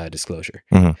standardized disclosure.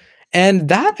 And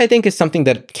that, I think, is something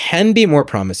that can be more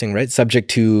promising, right? Subject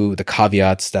to the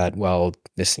caveats that, well,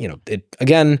 this,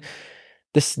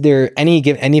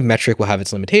 any metric will have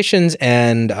its limitations,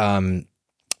 and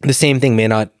the same thing may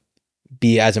not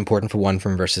be as important for one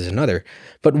firm versus another.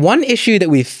 But one issue that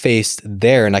we've faced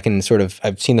there, and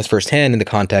I've seen this firsthand in the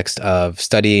context of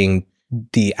studying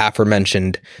the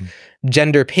aforementioned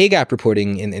gender pay gap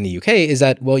reporting in the UK, is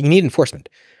that, well, you need enforcement,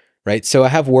 right? So I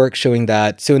have work showing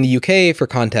that, so in the UK, for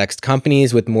context,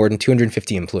 companies with more than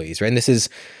 250 employees, right? And this is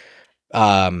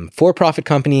for-profit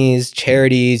companies,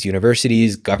 charities,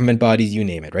 universities, government bodies, you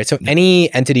name it, right? So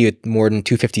any entity with more than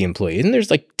 250 employees, and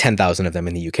there's like 10,000 of them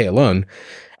in the UK alone,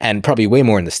 and probably way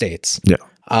more in the States,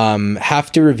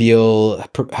 have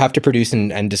to produce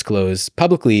and disclose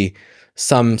publicly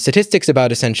some statistics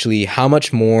about essentially how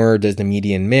much more does the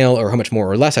median male, or how much more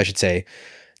or less, I should say,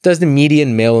 does the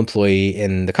median male employee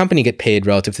in the company get paid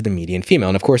relative to the median female?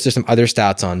 And of course, there's some other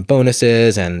stats on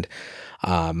bonuses and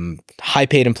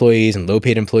high-paid employees and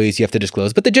low-paid employees you have to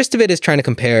disclose. But the gist of it is trying to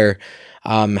compare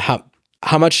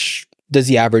how much does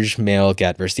the average male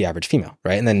get versus the average female,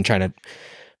 right? And then trying to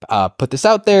put this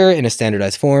out there in a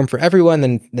standardized form for everyone,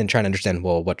 then try to understand,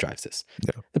 well, what drives this?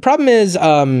 Yeah. The problem is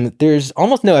there's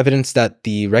almost no evidence that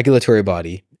the regulatory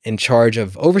body in charge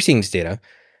of overseeing this data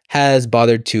has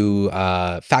bothered to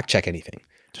fact check anything,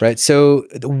 right? So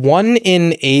 1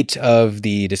 in 8 of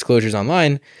the disclosures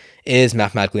online is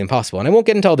mathematically impossible. And I won't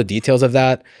get into all the details of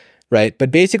that, right?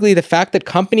 But basically the fact that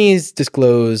companies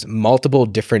disclose multiple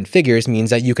different figures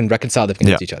means that you can reconcile them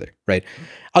against each other, right?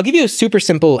 I'll give you a super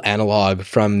simple analog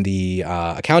from the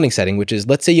accounting setting, which is,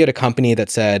 let's say you had a company that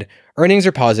said earnings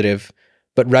are positive,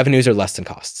 but revenues are less than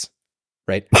costs,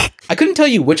 right? I couldn't tell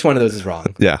you which one of those is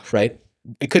wrong, right?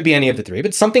 It could be any of the three,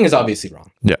 but something is obviously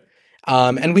wrong. Yeah.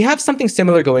 And we have something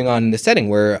similar going on in the setting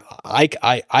where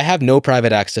I have no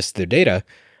private access to their data,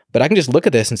 but I can just look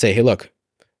at this and say, hey, look,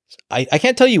 I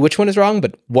can't tell you which one is wrong,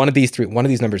 but one of these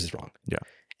numbers is wrong. Yeah.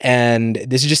 And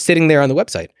this is just sitting there on the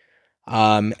website.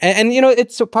 And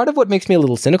it's so part of what makes me a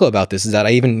little cynical about this is that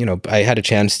I had a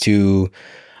chance to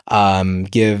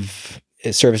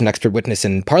serve as an expert witness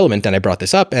in Parliament, and I brought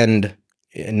this up, and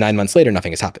 9 months later,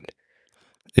 nothing has happened.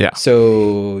 Yeah.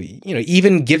 So,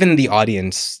 even given the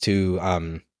audience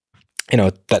to,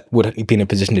 that would be in a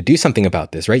position to do something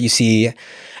about this, right? You see,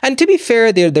 and to be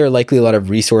fair, there are likely a lot of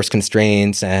resource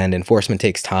constraints and enforcement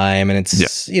takes time. And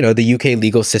it's, the UK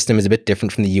legal system is a bit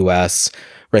different from the US,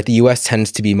 right? The US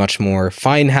tends to be much more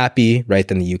fine happy, right,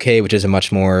 than the UK, which is a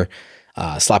much more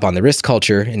slap on the wrist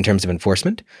culture in terms of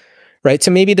enforcement. Right.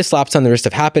 So maybe the slaps on the wrist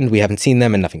have happened. We haven't seen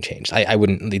them and nothing changed. I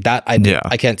wouldn't leave that.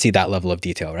 I can't see that level of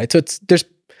detail. Right. So it's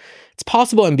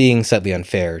possible I'm being slightly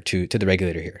unfair to the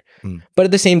regulator here. But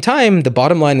at the same time, the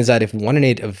bottom line is that if 1 in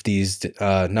 8 of these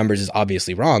numbers is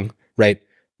obviously wrong, right?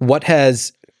 What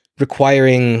has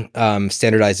requiring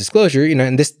standardized disclosure,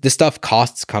 and this stuff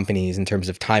costs companies in terms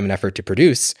of time and effort to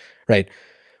produce, right?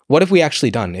 What have we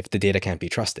actually done if the data can't be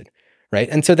trusted? Right.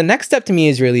 And so the next step to me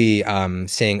is really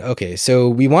saying, okay, so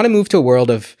we want to move to a world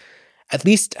of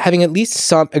having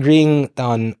some agreeing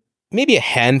on maybe a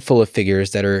handful of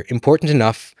figures that are important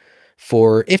enough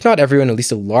for, if not everyone, at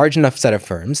least a large enough set of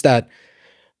firms that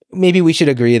maybe we should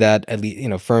agree that at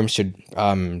least, firms should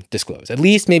disclose. At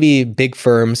least maybe big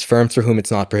firms for whom it's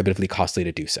not prohibitively costly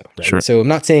to do so. Right? Sure. So I'm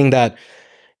not saying that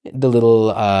the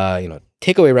little,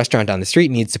 takeaway restaurant down the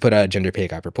street needs to put out a gender pay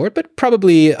gap report, but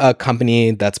probably a company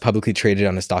that's publicly traded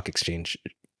on a stock exchange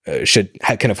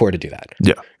can afford to do that.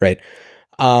 Yeah. Right.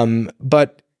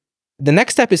 But the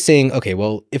next step is saying, okay,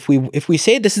 well, if we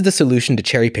say this is the solution to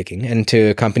cherry picking and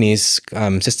to companies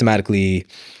systematically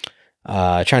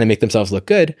trying to make themselves look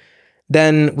good,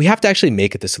 then we have to actually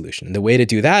make it the solution. The way to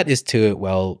do that is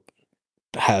to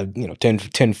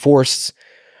enforce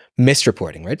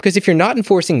misreporting, right? Because if you're not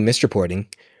enforcing misreporting,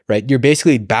 right, you're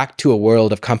basically back to a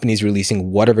world of companies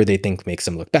releasing whatever they think makes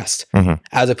them look best,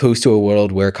 as opposed to a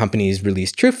world where companies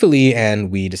release truthfully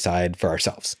and we decide for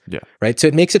ourselves. Yeah. Right. So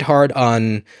it makes it hard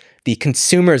on the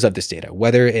consumers of this data,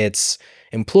 whether it's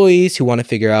employees who want to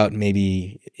figure out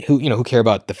maybe who care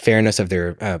about the fairness of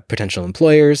their potential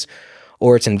employers,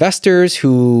 or it's investors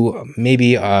who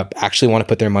maybe actually want to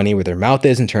put their money where their mouth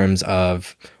is in terms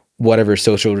of whatever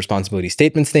social responsibility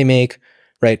statements they make,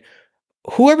 right?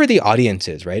 Whoever the audience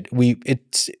is, right?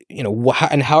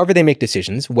 And however they make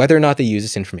decisions, whether or not they use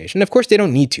this information. Of course, they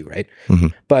don't need to, right?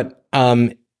 But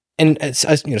and as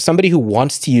somebody who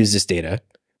wants to use this data,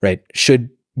 right, should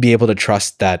be able to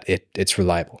trust that it's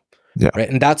reliable, right?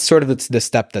 And that's sort of the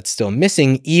step that's still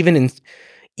missing, even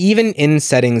in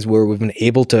settings where we've been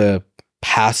able to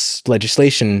pass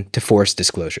legislation to force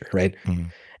disclosure, right?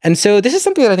 And so this is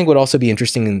something that I think would also be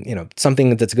interesting, and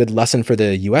something that's a good lesson for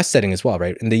the US setting as well,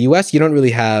 right? In the US, you don't really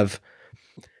have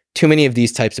too many of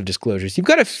these types of disclosures. You've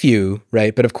got a few,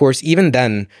 right? But of course, even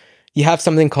then, you have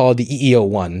something called the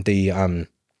EEO1.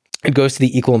 It goes to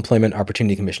the Equal Employment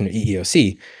Opportunity Commission, or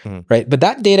EEOC, right? But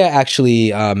that data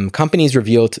actually, companies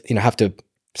revealed, have to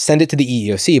send it to the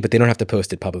EEOC, but they don't have to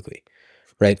post it publicly,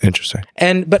 right? Interesting.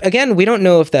 But again, we don't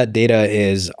know if that data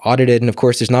is audited, and of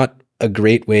course, there's not a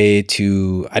great way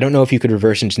to, I don't know if you could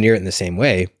reverse engineer it in the same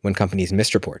way when companies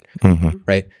misreport,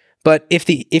 right? But if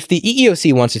the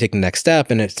EEOC wants to take the next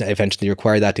step and it's eventually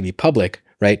require that to be public,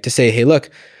 right? To say, hey, look,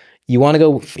 you want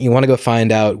to go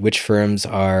find out which firms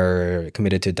are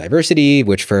committed to diversity,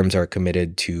 which firms are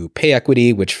committed to pay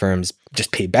equity, which firms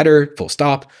just pay better, full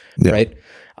stop, right?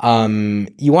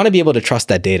 You want to be able to trust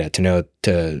that data to know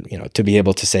to be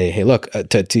able to say, hey, look,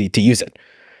 to use it.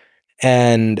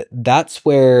 And that's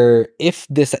where, if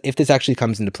this actually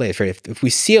comes into place, right? If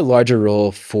we see a larger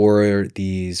role for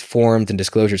these forms and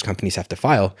disclosures companies have to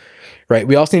file, right?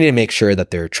 We also need to make sure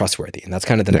that they're trustworthy, and that's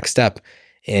kind of the next step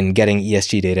in getting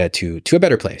ESG data to a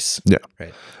better place. Yeah.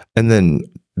 Right. And then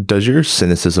Does your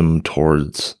cynicism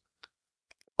towards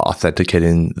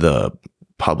authenticating the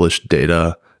published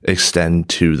data extend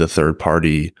to the third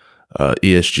party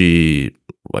ESG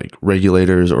like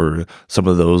regulators or some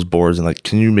of those boards? And like,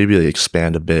 can you maybe like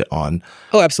expand a bit on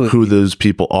absolutely. who those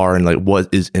people are and like what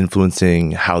is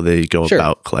influencing how they go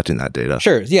about collecting that data?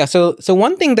 Sure. Yeah. So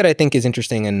one thing that I think is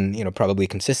interesting and probably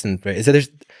consistent, right, is that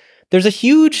there's a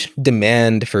huge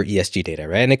demand for ESG data,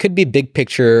 right? And it could be big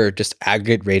picture or just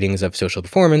aggregate ratings of social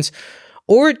performance,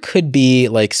 or it could be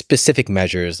like specific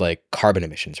measures like carbon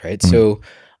emissions, right? Mm-hmm. So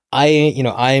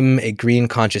I'm a green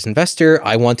conscious investor.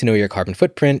 I want to know your carbon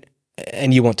footprint,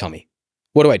 and you won't tell me.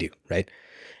 What do I do, right?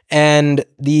 And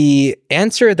the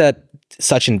answer that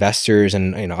such investors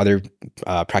and other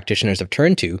practitioners have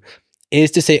turned to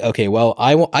is to say, okay, well,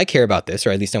 I care about this, or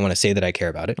at least I want to say that I care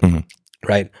about it, mm-hmm.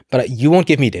 right? But you won't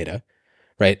give me data,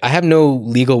 right? I have no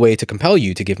legal way to compel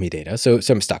you to give me data, so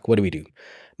I'm stuck. What do we do?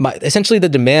 Essentially, the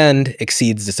demand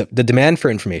exceeds the demand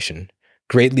for information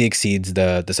greatly exceeds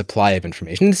the supply of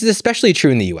information. This is especially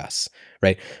true in the U.S.,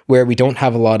 right, where we don't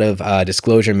have a lot of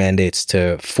disclosure mandates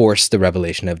to force the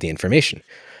revelation of the information.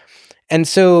 And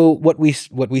so what we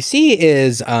see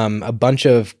is a bunch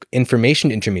of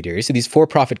information intermediaries, so these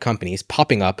for-profit companies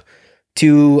popping up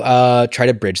to try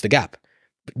to bridge the gap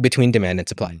between demand and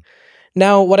supply.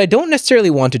 Now, what I don't necessarily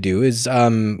want to do is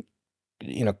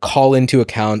call into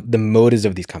account the motives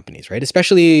of these companies, right?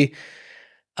 Especially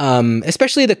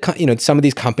the some of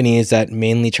these companies that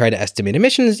mainly try to estimate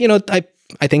emissions.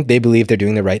 I think they believe they're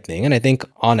doing the right thing, and I think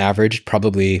on average,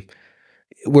 probably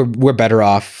we're better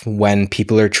off when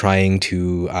people are trying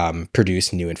to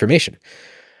produce new information.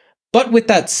 But with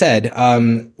that said,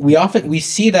 we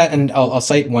see that, and I'll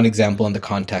cite one example in the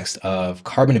context of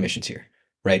carbon emissions here,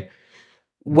 right?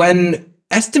 When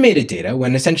estimated data,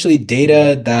 when essentially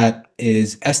data that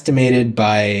is estimated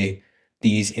by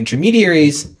these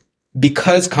intermediaries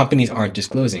because companies aren't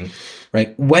disclosing,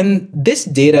 right? When this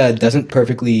data doesn't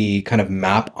perfectly kind of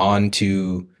map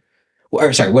onto, how do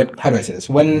I say this?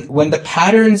 When the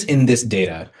patterns in this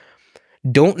data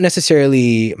don't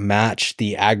necessarily match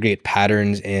the aggregate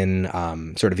patterns in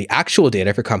sort of the actual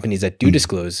data for companies that do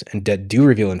disclose and that do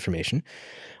reveal information,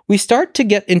 we start to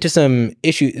get into some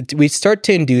issues. We start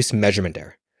to induce measurement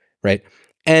error, right?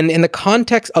 And in the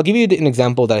context, I'll give you an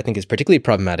example that I think is particularly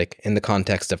problematic in the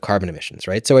context of carbon emissions,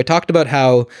 right? So I talked about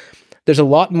how there's a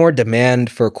lot more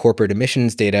demand for corporate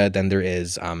emissions data than there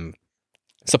is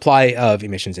supply of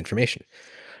emissions information,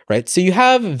 right? So you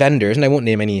have vendors, and I won't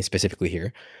name any specifically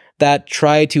here, that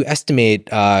try to estimate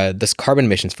this carbon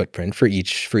emissions footprint for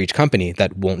each company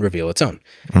that won't reveal its own.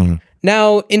 Mm-hmm.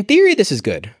 Now, in theory, this is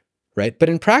good, right? But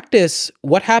in practice,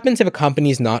 what happens if a company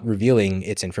is not revealing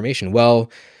its information?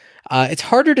 Well, it's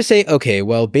harder to say, okay,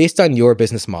 well, based on your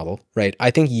business model, right? I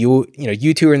think you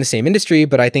two are in the same industry,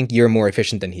 but I think you're more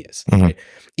efficient than he is. Mm-hmm. Right?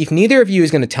 If neither of you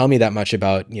is going to tell me that much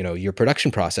about, your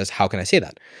production process, how can I say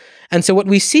that? And so what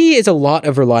we see is a lot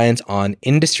of reliance on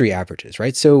industry averages,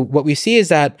 right? So what we see is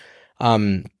that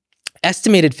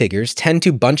estimated figures tend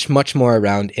to bunch much more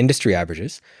around industry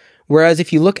averages. Whereas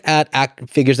if you look at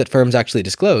figures that firms actually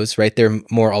disclose, right, they're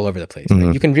more all over the place. Mm-hmm.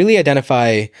 Right? You can really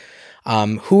identify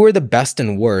who are the best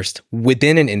and worst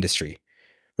within an industry,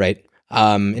 right?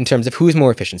 In terms of who's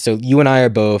more efficient. So you and I are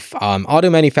both auto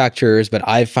manufacturers, but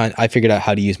I figured out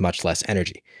how to use much less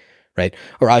energy, right?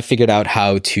 Or I figured out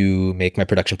how to make my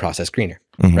production process greener,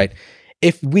 mm-hmm. right?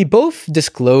 If we both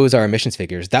disclose our emissions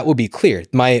figures, that will be clear.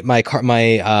 My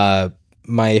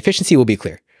efficiency will be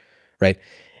clear, right?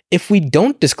 If we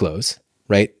don't disclose,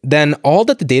 right, then all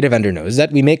that the data vendor knows is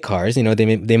that we make cars.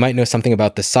 They might know something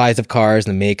about the size of cars,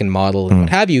 the make and model, and what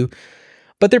have you,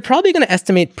 but they're probably going to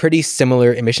estimate pretty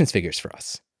similar emissions figures for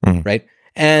us, right?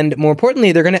 And more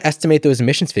importantly, they're going to estimate those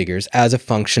emissions figures as a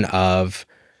function of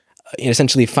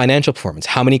essentially financial performance.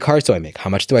 How many cars do I make? How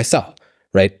much do I sell,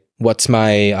 right? What's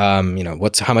my,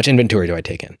 how much inventory do I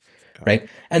take in, right?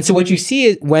 And so what you see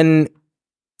is when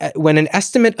an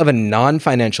estimate of a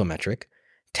non-financial metric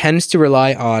tends to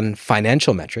rely on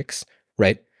financial metrics,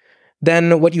 right?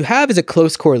 Then what you have is a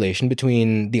close correlation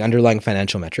between the underlying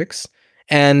financial metrics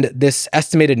and this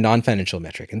estimated non-financial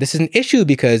metric. And this is an issue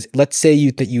because let's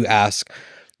say that you ask,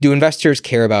 do investors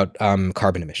care about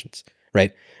carbon emissions,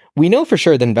 right? We know for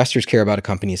sure that investors care about a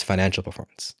company's financial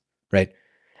performance, right?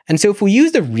 And so if we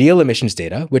use the real emissions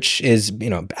data, which is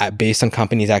based on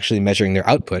companies actually measuring their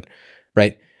output,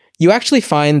 right? You actually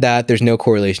find that there's no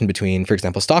correlation between, for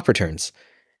example, stock returns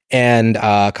and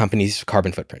companies'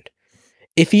 carbon footprint.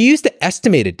 If you use the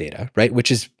estimated data, right,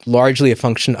 which is largely a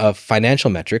function of financial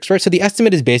metrics, right? So the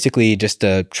estimate is basically just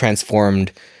a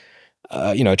transformed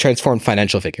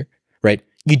financial figure, right?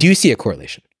 You do see a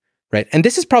correlation, right? And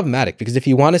this is problematic because if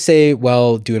you want to say,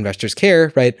 well, do investors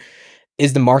care, right?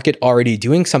 Is the market already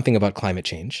doing something about climate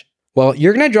change? Well,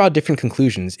 you're going to draw different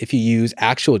conclusions if you use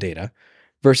actual data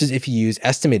versus if you use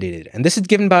estimated data. And this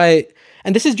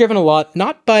is driven a lot,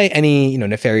 not by any,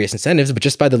 nefarious incentives, but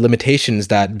just by the limitations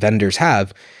that vendors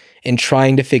have in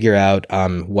trying to figure out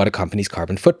what a company's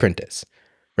carbon footprint is,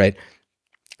 right?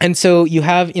 And so you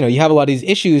have a lot of these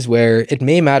issues where it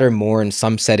may matter more in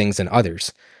some settings than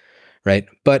others, right?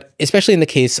 But especially in the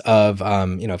case of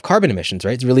of carbon emissions,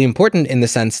 right? It's really important in the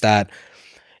sense that,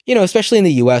 especially in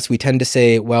the US, we tend to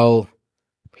say, well,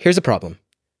 here's a problem.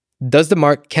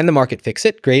 Can the market fix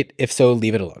it? Great. If so,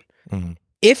 leave it alone. Mhm.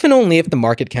 If and only if the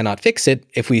market cannot fix it,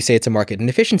 if we say it's a market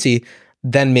inefficiency,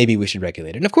 then maybe we should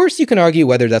regulate it. And of course, you can argue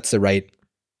whether that's the right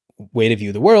way to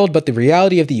view the world, but the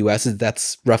reality of the US is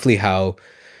that's roughly how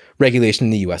regulation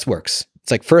in the US works.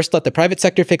 It's like, first, let the private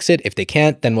sector fix it. If they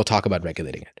can't, then we'll talk about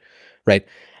regulating it, right?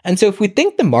 And so if we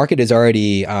think the market is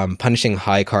already punishing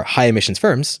high emissions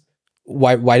firms,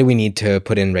 why do we need to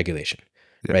put in regulation,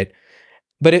 Yeah. right?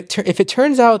 But if it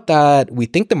turns out that we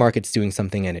think the market's doing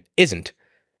something and it isn't,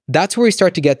 that's where we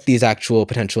start to get these actual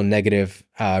potential negative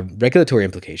regulatory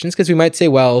implications, because we might say,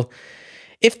 well,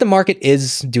 if the market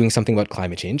is doing something about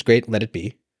climate change, great, let it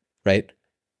be, right?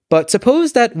 But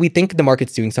suppose that we think the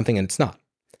market's doing something and it's not.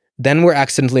 Then we're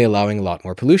accidentally allowing a lot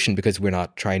more pollution because we're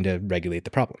not trying to regulate the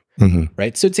problem, Mhm.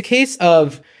 right? So it's a case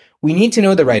of we need to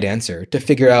know the right answer to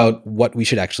figure out what we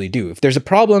should actually do. If there's a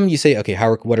problem, you say, okay,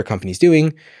 what are companies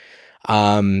doing?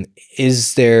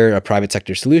 Is there a private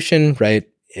sector solution, right?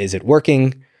 Is it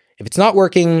working? If it's not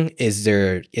working, is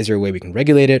there a way we can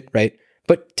regulate it, right?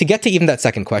 But to get to even that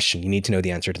second question, you need to know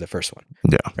the answer to the first one,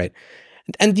 Yeah. right?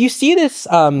 And do you see this?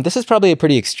 This is probably a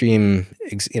pretty extreme,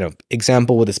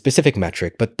 example with a specific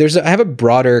metric, but I have a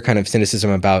broader kind of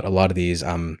cynicism about a lot of these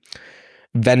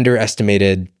vendor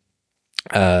estimated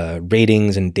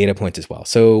ratings and data points as well.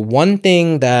 So one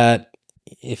thing that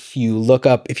if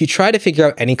you try to figure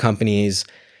out any company's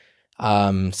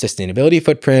sustainability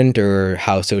footprint or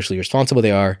how socially responsible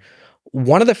they are,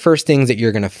 one of the first things that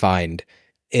you're going to find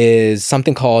is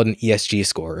something called an ESG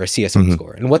score or a CSM Mhm.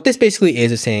 score. And what this basically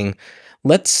is saying,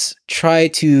 let's try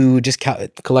to just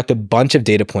collect a bunch of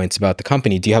data points about the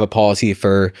company. Do you have a policy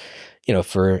for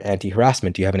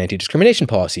anti-harassment? Do you have an anti-discrimination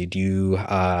policy? Do you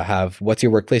what's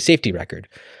your workplace safety record?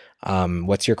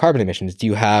 What's your carbon emissions? Do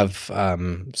you have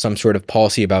some sort of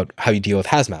policy about how you deal with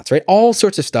hazmats, right? All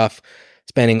sorts of stuff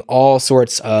spanning all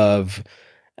sorts of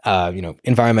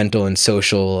environmental and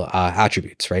social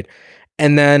attributes, right?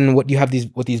 And then what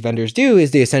these vendors do is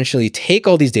they essentially take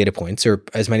all these data points, or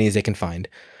as many as they can find,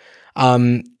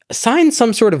 assign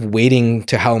some sort of weighting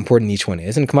to how important each one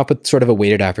is, and come up with sort of a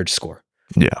weighted average score,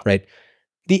 Yeah. right?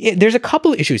 There's a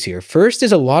couple of issues here. First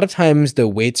is a lot of times the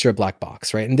weights are a black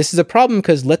box, right? And this is a problem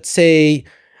because let's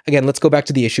go back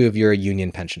to the issue of you're a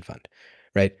union pension fund,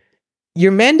 right?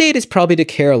 Your mandate is probably to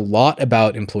care a lot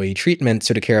about employee treatment,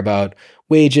 so to care about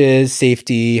wages,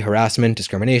 safety, harassment,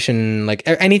 discrimination, like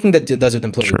anything that does with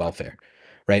employee Sure. welfare,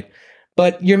 right?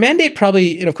 But your mandate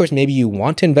probably, and of course, maybe you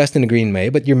want to invest in a green way,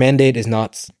 but your mandate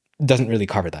doesn't really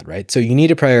cover that, right? So you need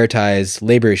to prioritize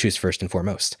labor issues first and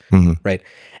foremost, Mhm. right?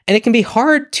 And it can be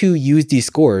hard to use these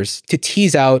scores to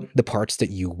tease out the parts that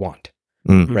you want,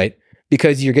 Mhm. right?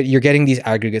 Because you're getting these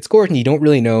aggregate scores and you don't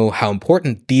really know how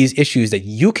important these issues that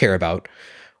you care about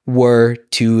were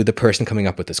to the person coming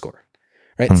up with the score,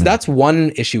 right? So Mhm. that's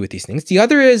one issue with these things. The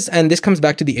other is, and this comes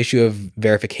back to the issue of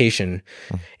verification,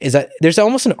 is that there's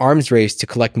almost an arms race to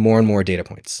collect more and more data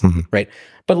points, Mhm. right?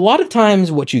 But a lot of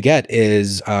times what you get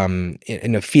is,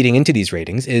 feeding into these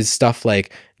ratings is stuff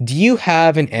like, do you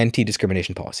have an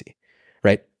anti-discrimination policy,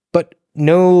 right? But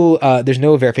no, there's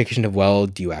no verification of, well,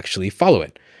 do you actually follow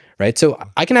it, right? So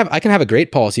I can have a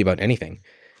great policy about anything.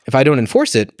 If I don't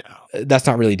enforce it, that's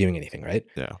not really doing anything, right?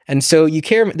 Yeah. And so you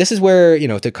care. This is where,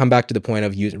 to come back to the point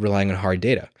of relying on hard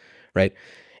data, right?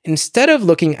 Instead of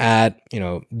looking at,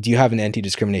 do you have an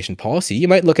anti-discrimination policy? You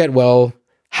might look at, well,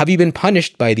 have you been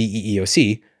punished by the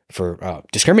EEOC for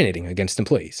discriminating against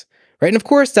employees, right? And of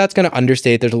course, that's going to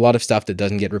understate. There's a lot of stuff that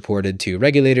doesn't get reported to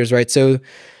regulators, right? So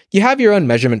you have your own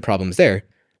measurement problems there,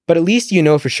 but at least you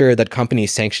know for sure that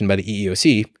companies sanctioned by the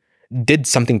EEOC did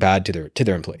something bad to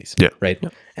their employees, Yeah. right? Yeah.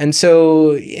 And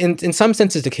so in some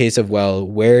sense, it's a case of, well,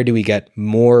 where do we get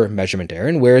more measurement error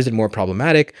and where is it more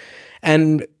problematic?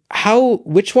 And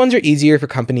which ones are easier for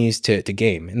companies to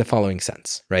game in the following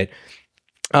sense, right?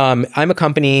 I'm a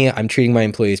company, I'm treating my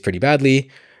employees pretty badly,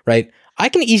 right? I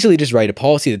can easily just write a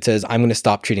policy that says I'm going to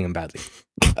stop treating them badly,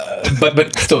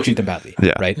 but still treat them badly,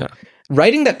 Yeah. right? Yeah.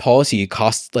 Writing that policy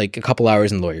costs like a couple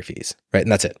hours in lawyer fees, right?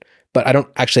 And that's it. But I don't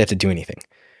actually have to do anything.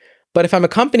 But if I'm a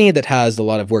company that has a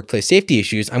lot of workplace safety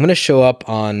issues, I'm going to show up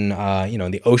on,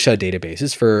 the OSHA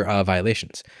databases for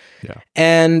violations. Yeah.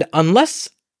 And unless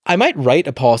I might write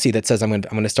a policy that says I'm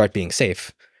going to start being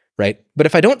safe, right? But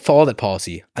if I don't follow that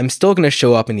policy, I'm still going to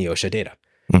show up in the OSHA data,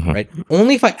 Mhm. right?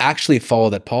 Only if I actually follow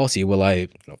that policy will I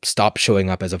stop showing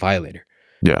up as a violator.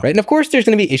 Yeah. Right. And of course, there's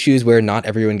going to be issues where not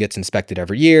everyone gets inspected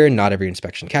every year. Not every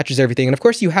inspection catches everything. And of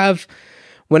course, you have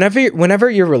whenever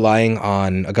you're relying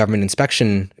on a government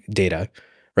inspection data,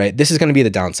 right? This is going to be the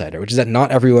downside, which is that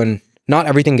not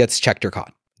everything gets checked or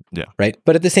caught. Yeah. Right.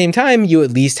 But at the same time, you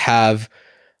at least have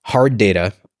hard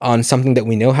data on something that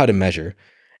we know how to measure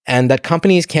and that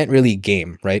companies can't really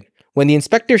game. Right. When the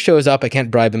inspector shows up, I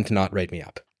can't bribe them to not write me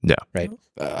up. Yeah. Right.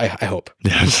 I hope.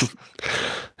 Yes.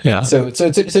 Yeah. So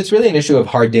it's really an issue of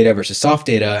hard data versus soft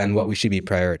data and what we should be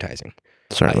prioritizing,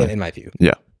 Certainly. in my view.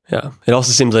 Yeah. Yeah. It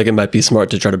also seems like it might be smart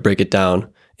to try to break it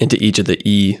down into each of the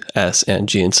E, S, and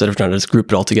G instead of trying to just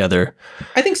group it all together.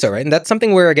 I think so, right? And that's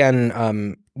something where,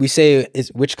 again, we say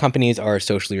is which companies are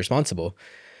socially responsible.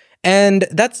 And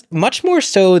that's much more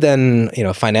so than,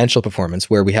 financial performance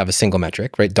where we have a single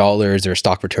metric, right? Dollars or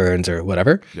stock returns or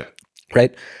whatever, Yeah.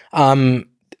 right?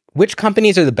 Which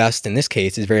companies are the best in this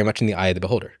case is very much in the eye of the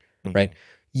beholder, right?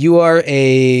 You are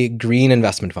a green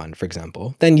investment fund, for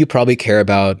example, then you probably care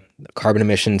about carbon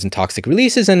emissions and toxic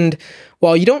releases. And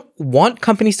while you don't want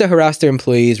companies to harass their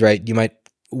employees, right, you might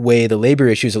weigh the labor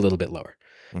issues a little bit lower,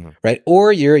 right?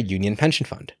 Or you're a union pension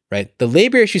fund, right? The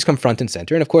labor issues come front and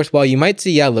center. And of course, while you might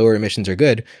say, yeah, lower emissions are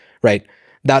good, right?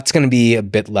 That's going to be a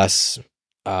bit less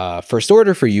first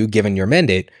order for you given your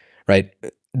mandate, right?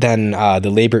 Than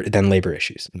labor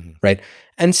issues, right?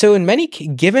 And so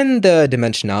given the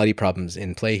dimensionality problems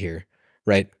in play here,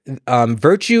 right?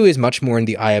 Virtue is much more in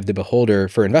the eye of the beholder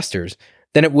for investors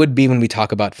than it would be when we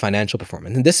talk about financial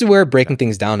performance. And this is where breaking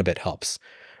things down a bit helps,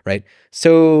 right?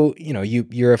 So,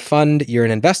 you're a fund, you're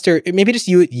an investor, maybe just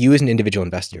you as an individual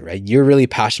investor, right? You're really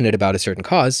passionate about a certain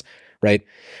cause, right?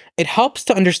 It helps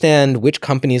to understand which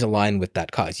companies align with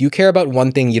that cause. You care about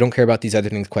one thing, you don't care about these other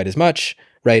things quite as much,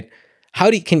 right?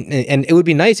 And it would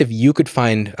be nice if you could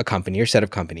find a company or set of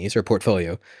companies or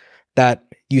portfolio that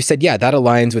you said, yeah, that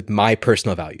aligns with my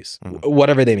personal values,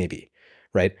 whatever they may be,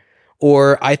 right?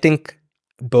 Or I think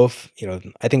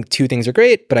I think two things are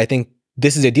great, but I think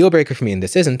this is a deal breaker for me and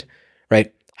this isn't,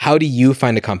 right? How do you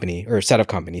find a company or a set of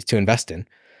companies to invest in,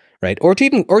 right? Or to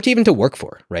even to work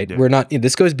for, right? Yeah.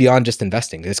 This goes beyond just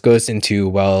investing. This goes into,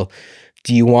 well,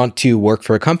 do you want to work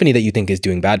for a company that you think is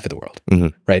doing bad for the world,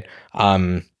 right?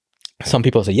 Some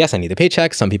people say, yes, I need the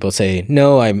paycheck. Some people say,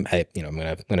 no, I'm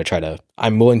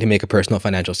willing to make a personal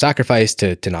financial sacrifice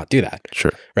to not do that.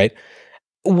 Sure. Right.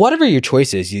 Whatever your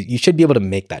choice is, you should be able to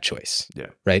make that choice. Yeah.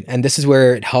 Right. And this is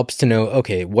where it helps to know,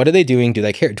 okay, what are they doing? Do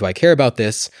I care about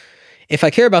this? If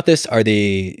I care about this, are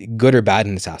they good or bad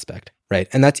in this aspect? Right.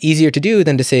 And that's easier to do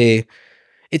than to say,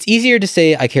 it's easier to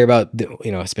say I care about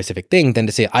a specific thing than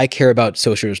to say I care about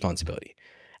social responsibility.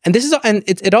 And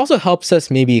it also helps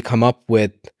us maybe come up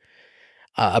with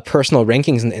a personal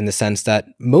rankings in the sense that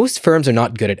most firms are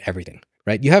not good at everything,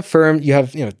 right?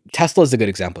 Tesla is a good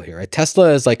example here, right?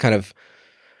 Tesla is like kind of,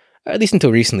 at least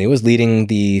until recently, was leading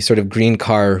the sort of green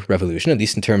car revolution, at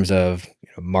least in terms of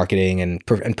marketing and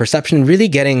perception, really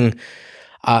getting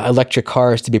electric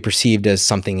cars to be perceived as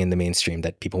something in the mainstream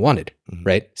that people wanted,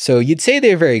 right? So you'd say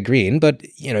they're very green, but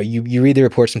you read the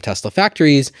reports from Tesla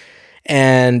factories,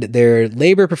 and their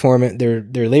labor performance, their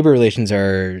labor relations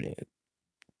are,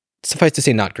 suffice to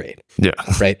say, not great. Yeah.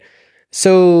 Right.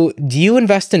 So do you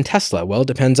invest in Tesla? Well, it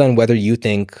depends on whether you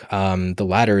think the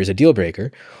latter is a deal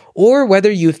breaker or whether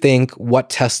you think what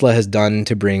Tesla has done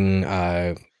to bring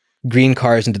green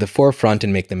cars into the forefront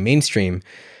and make them mainstream,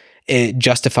 it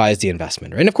justifies the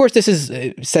investment. Right? And of course, this is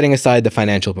setting aside the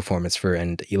financial performance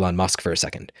and Elon Musk for a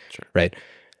second. Sure. Right.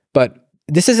 But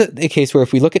this is a case where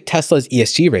if we look at Tesla's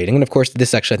ESG rating, and of course,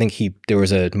 this actually, I think there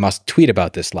was a Musk tweet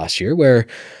about this last year where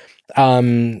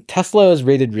Tesla is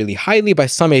rated really highly by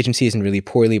some agencies and really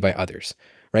poorly by others,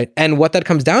 right? And what that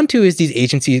comes down to is these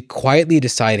agencies quietly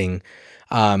deciding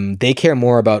they care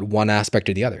more about one aspect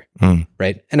or the other,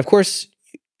 right? And of course,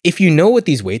 if you know what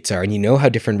these weights are and you know how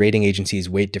different rating agencies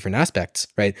weight different aspects,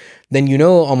 right, then you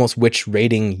know almost which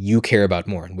rating you care about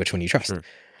more and which one you trust. Sure.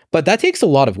 But that takes a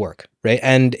lot of work, right?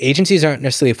 And agencies aren't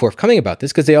necessarily forthcoming about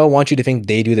this because they all want you to think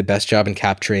they do the best job in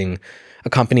capturing a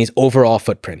company's overall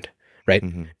footprint. Right?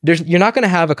 You're not going to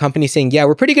have a company saying, yeah,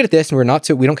 we're pretty good at this and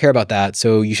we don't care about that,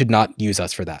 so you should not use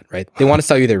us for that, right? They want to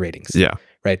sell you their ratings. Yeah.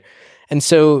 Right? And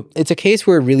so it's a case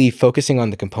where really focusing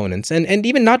on the components and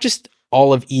even not just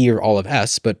all of E or all of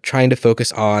S, but trying to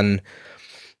focus on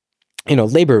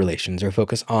labor relations, or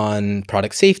focus on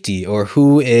product safety, or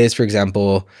who is, for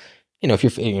example,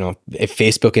 if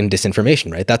Facebook and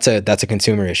disinformation, right? That's a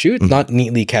consumer issue. It's not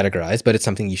neatly categorized, but it's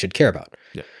something you should care about,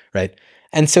 right?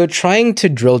 And so trying to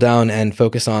drill down and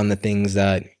focus on the things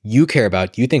that you care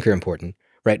about, you think are important,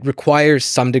 right, requires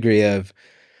some degree of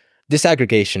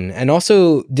disaggregation, and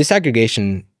also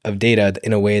disaggregation of data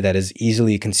in a way that is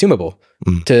easily consumable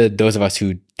to those of us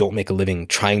who don't make a living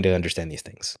trying to understand these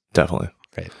things. Definitely.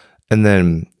 Right. And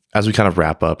then as we kind of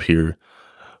wrap up here,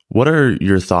 what are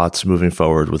your thoughts moving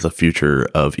forward with the future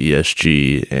of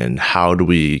ESG, and how do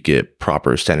we get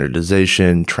proper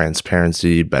standardization,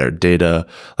 transparency, better data?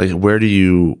 Like, where do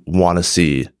you want to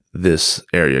see this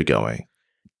area going?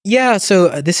 Yeah,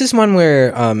 so this is one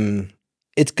where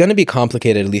it's going to be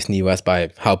complicated, at least in the US,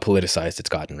 by how politicized it's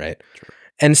gotten, right? Sure.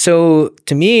 And so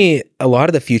to me, a lot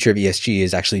of the future of ESG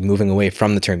is actually moving away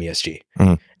from the term ESG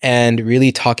and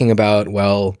really talking about,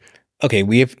 well, okay,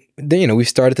 we've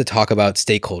started to talk about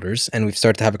stakeholders, and we've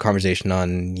started to have a conversation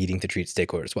on needing to treat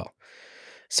stakeholders well.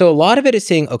 So a lot of it is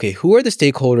saying, okay, who are the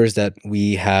stakeholders that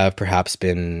we have perhaps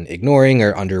been ignoring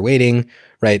or underweighting,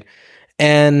 right?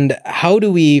 And how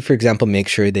do we, for example, make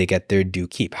sure they get their due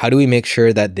keep? How do we make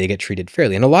sure that they get treated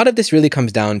fairly? And a lot of this really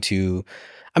comes down to,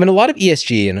 a lot of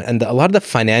ESG and a lot of the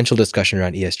financial discussion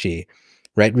around ESG,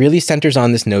 right, really centers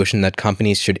on this notion that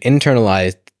companies should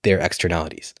internalize their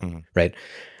externalities, right?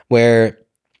 Where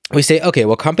we say, okay,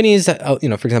 well, companies, for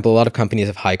example, a lot of companies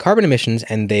have high carbon emissions,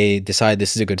 and they decide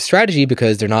this is a good strategy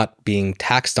because they're not being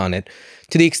taxed on it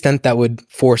to the extent that would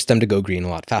force them to go green a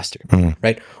lot faster,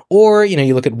 right? Or,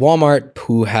 you look at Walmart,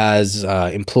 who has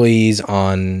employees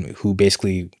who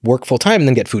basically work full time and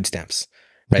then get food stamps,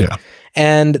 right? Yeah.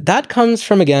 And that comes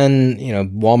from, again,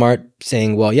 Walmart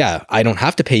saying, well, yeah, I don't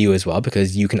have to pay you as well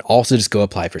because you can also just go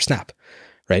apply for SNAP,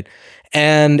 right?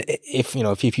 And if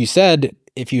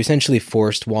you essentially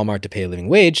forced Walmart to pay a living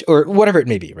wage, or whatever it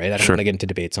may be, right? I don't want to get into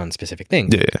debates on specific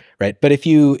things, right? But if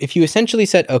you essentially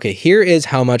said, okay, here is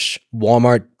how much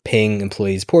Walmart paying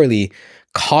employees poorly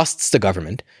costs the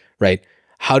government, right?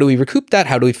 How do we recoup that?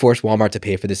 How do we force Walmart to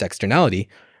pay for this externality,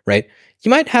 right? You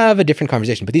might have a different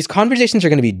conversation, but these conversations are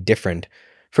going to be different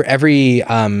for every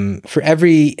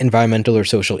environmental or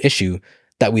social issue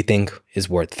that we think is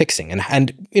worth fixing.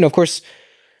 And of course,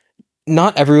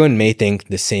 not everyone may think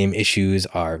the same issues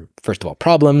are, first of all,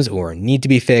 problems or need to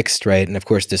be fixed, right? And of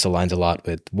course, this aligns a lot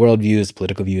with worldviews,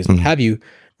 political views, what have you,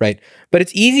 right? But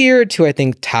it's easier to, I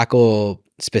think, tackle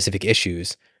specific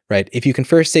issues, right? If you can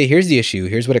first say, here's the issue,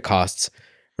 here's what it costs,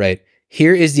 right?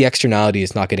 Here is the externality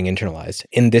it's not getting internalized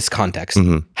in this context.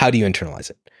 How do you internalize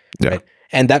it, right?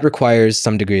 And that requires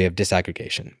some degree of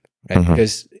disaggregation, right?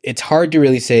 Because it's hard to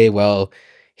really say, well,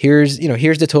 here's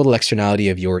the total externality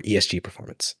of your ESG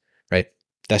performance, right?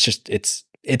 That's just, it's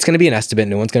going to be an estimate.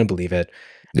 No one's going to believe it.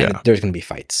 And there's going to be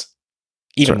fights,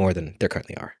 even more than there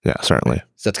currently are. Yeah, certainly. Right?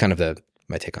 So that's kind of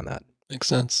my take on that. Makes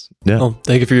sense. Yeah. Well,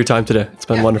 thank you for your time today. It's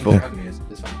been wonderful.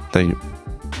 Thank you.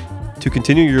 To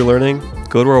continue your learning,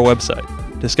 go to our website,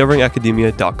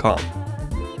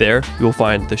 discoveringacademia.com. There, you will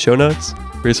find the show notes,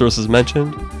 resources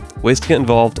mentioned, ways to get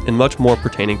involved, and much more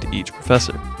pertaining to each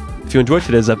professor. If you enjoyed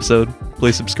today's episode,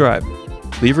 please subscribe,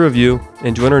 leave a review,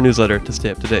 and join our newsletter to stay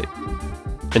up to date.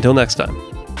 Until next time.